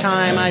entire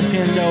time. I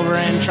pinned over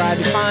and tried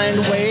to find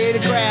a way to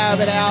grab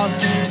it out,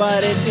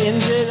 but it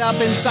ended up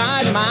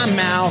inside my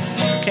mouth.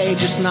 Okay,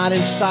 just not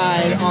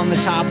inside, on the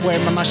top where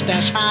my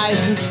mustache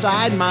hides,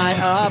 inside my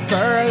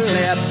upper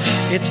lip.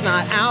 It's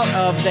not out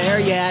of there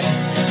yet,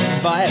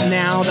 but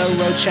now the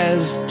roach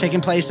has taken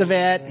place of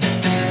it.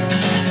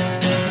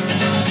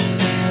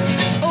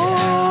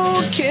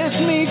 Oh, kiss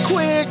me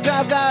quick,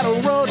 I've got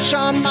a roach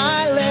on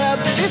my lip.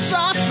 It's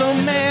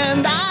awesome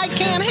and I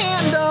can't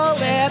handle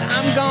it.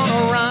 I'm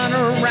gonna run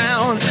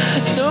around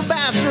the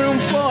bathroom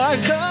floor,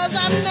 'cause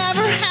I've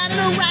never had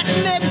an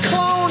arachnid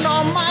clone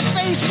on my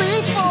face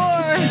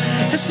before.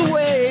 It's the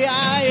way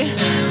I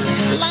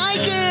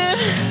like it.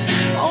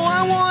 Oh,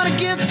 I wanna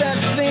get that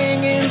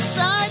thing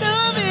inside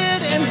of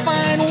it and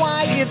find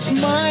why it's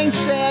mine.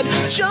 Said,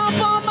 jump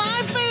on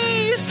my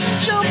face,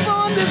 jump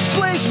on this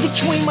place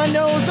between my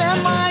nose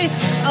and my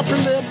upper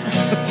lip.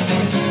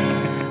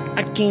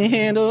 I can't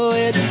handle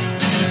it.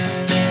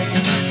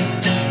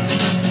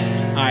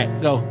 All right,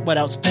 go. What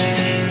else?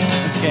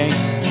 Okay.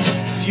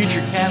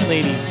 Future cat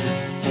ladies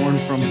are born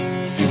from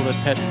people that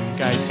pet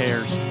guys'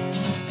 hair.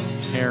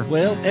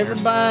 Well,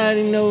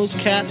 everybody knows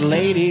cat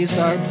ladies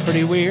are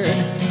pretty weird.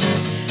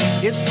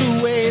 It's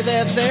the way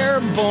that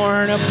they're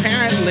born,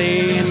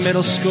 apparently. In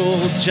middle school,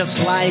 just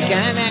like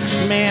an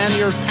X-Man,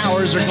 your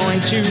powers are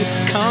going to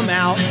come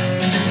out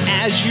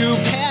as you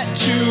pet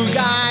two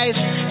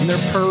guys, and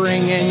they're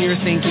purring, and you're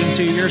thinking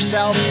to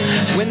yourself,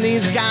 when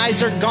these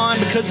guys are gone,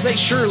 because they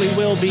surely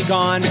will be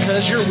gone,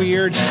 because you're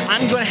weird,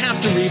 I'm going to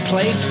have to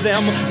replace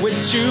them with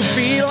two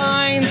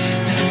felines.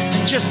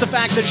 Just the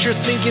fact that you're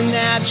thinking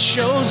that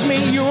shows me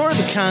you're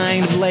the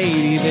kind of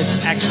lady that's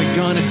actually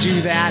going to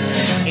do that.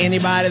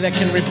 Anybody that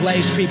can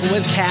replace people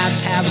with cats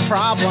have a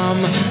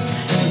problem.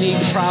 You need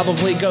to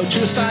probably go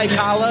to a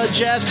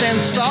psychologist and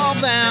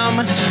solve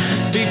them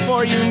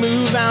before you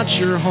move out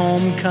your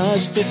home,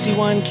 'cause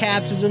 51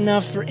 cats is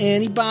enough for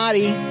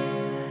anybody,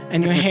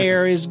 and your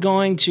hair is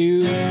going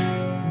to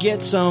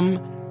get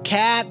some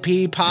cat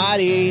pee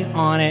potty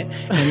on it,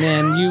 and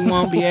then you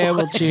won't be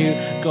able to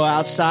go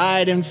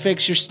outside and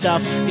fix your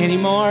stuff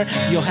anymore.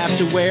 You'll have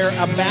to wear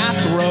a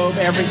bathrobe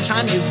every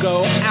time you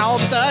go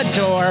out the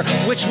door,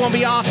 which won't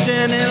be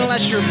often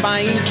unless you're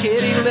buying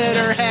kitty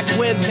litter. Heck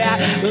with that,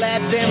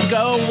 let them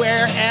go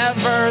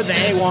wherever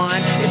they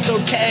want. It's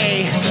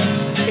okay,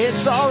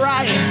 it's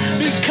alright,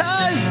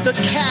 because the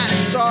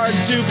cats are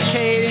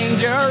duplicating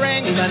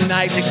during the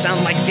night. They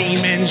sound like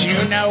demons, you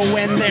know,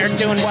 when they're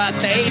doing what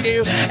they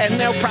do, and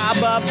they'll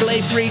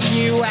probably freak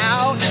you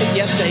out.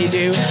 Yes, they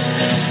do.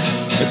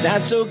 But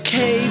that's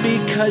okay,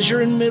 because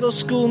you're in middle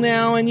school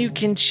now and you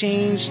can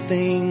change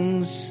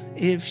things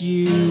if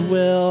you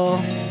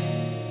will.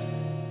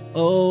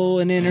 Oh,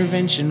 an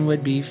intervention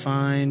would be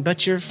fine,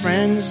 but your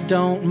friends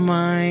don't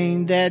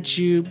mind that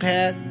you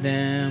pet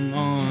them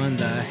on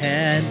the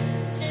head.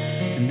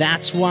 And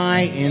that's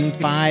why in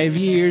 5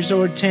 years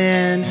or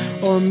 10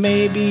 or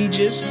maybe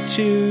just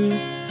 2,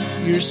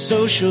 your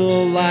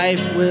social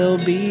life will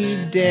be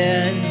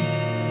dead.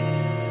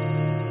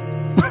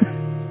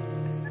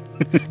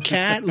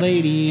 Cat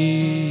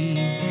lady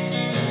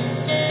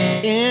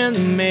in the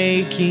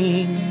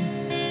making,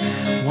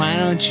 why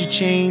don't you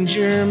change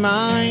your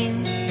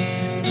mind?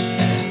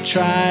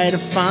 Try to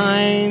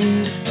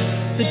find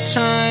the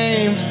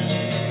time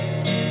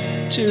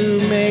to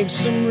make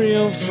some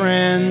real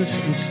friends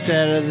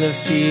instead of the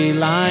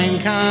feline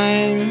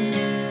kind.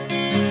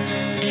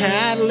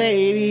 Cat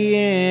lady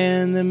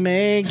in the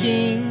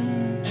making.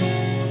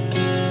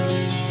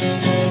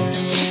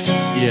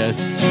 Yes.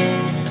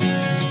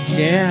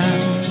 Yeah.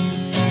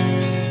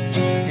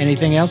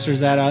 Anything else, or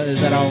is that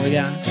all we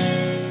got?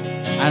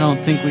 I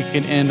don't think we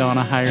can end on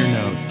a higher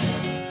note.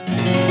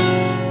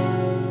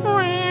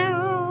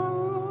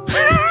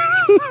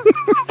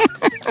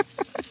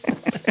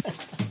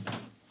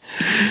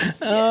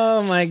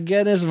 Oh, my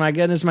goodness.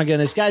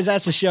 Guys,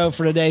 that's the show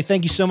for today.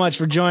 Thank you so much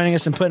for joining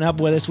us and putting up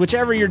with us.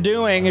 Whichever you're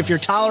doing, if you're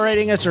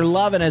tolerating us or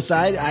loving us,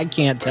 I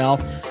can't tell.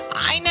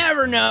 I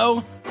never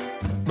know.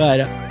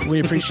 But we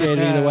appreciate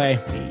it either way.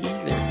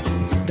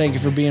 Thank you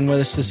for being with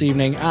us this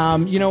evening.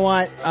 You know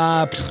what?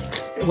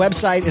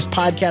 Website is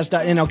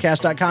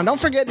podcast.nlcast.com. Don't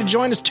forget to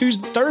join us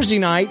Thursday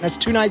night. That's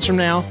 2 nights from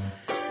now,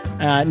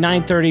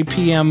 9:30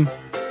 p.m.,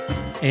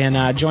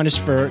 and join us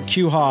for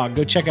Q-Hog.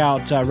 Go check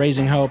out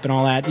Raising Hope and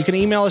all that. You can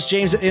email us,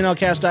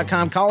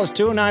 james@nlcast.com. Call us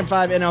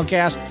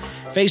 2095-NLCast.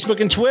 Facebook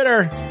and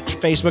Twitter,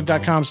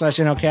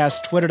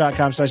 facebook.com/NLCast,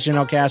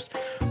 twitter.com/NLCast,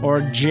 or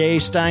Jay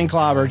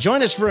Steinklauber.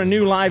 Join us for a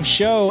new live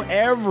show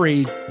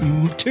every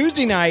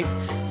Tuesday night,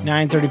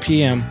 9:30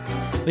 p.m.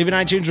 Leave an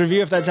iTunes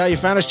review if that's how you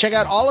found us. Check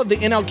out all of the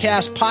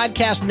NLCast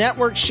Podcast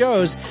Network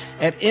shows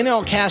at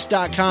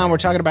NLCast.com. We're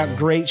talking about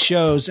great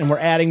shows, and we're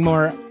adding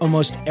more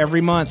almost every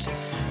month.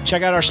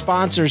 Check out our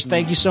sponsors.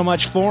 Thank you so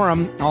much for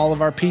them. All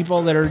of our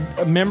people that are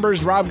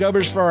members. Rob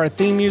Gobers for our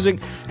theme music.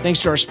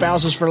 Thanks to our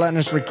spouses for letting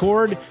us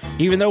record,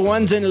 even though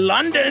one's in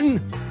London.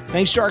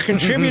 Thanks to our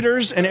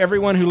contributors and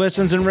everyone who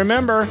listens. And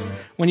remember,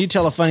 when you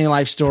tell a funny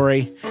life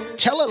story,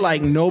 tell it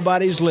like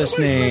nobody's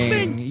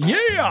listening.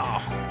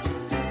 Yeah.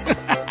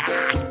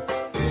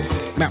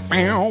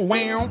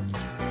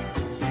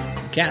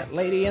 Cat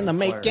lady in the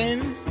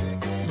making.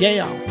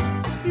 Yeah.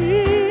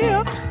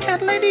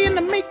 Cat lady in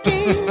the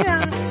making.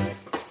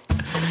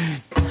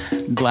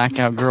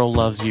 Blackout Girl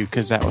loves you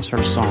because that was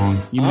her song.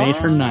 You made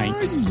her night.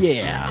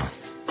 Yeah.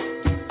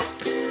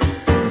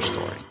 Her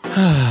story.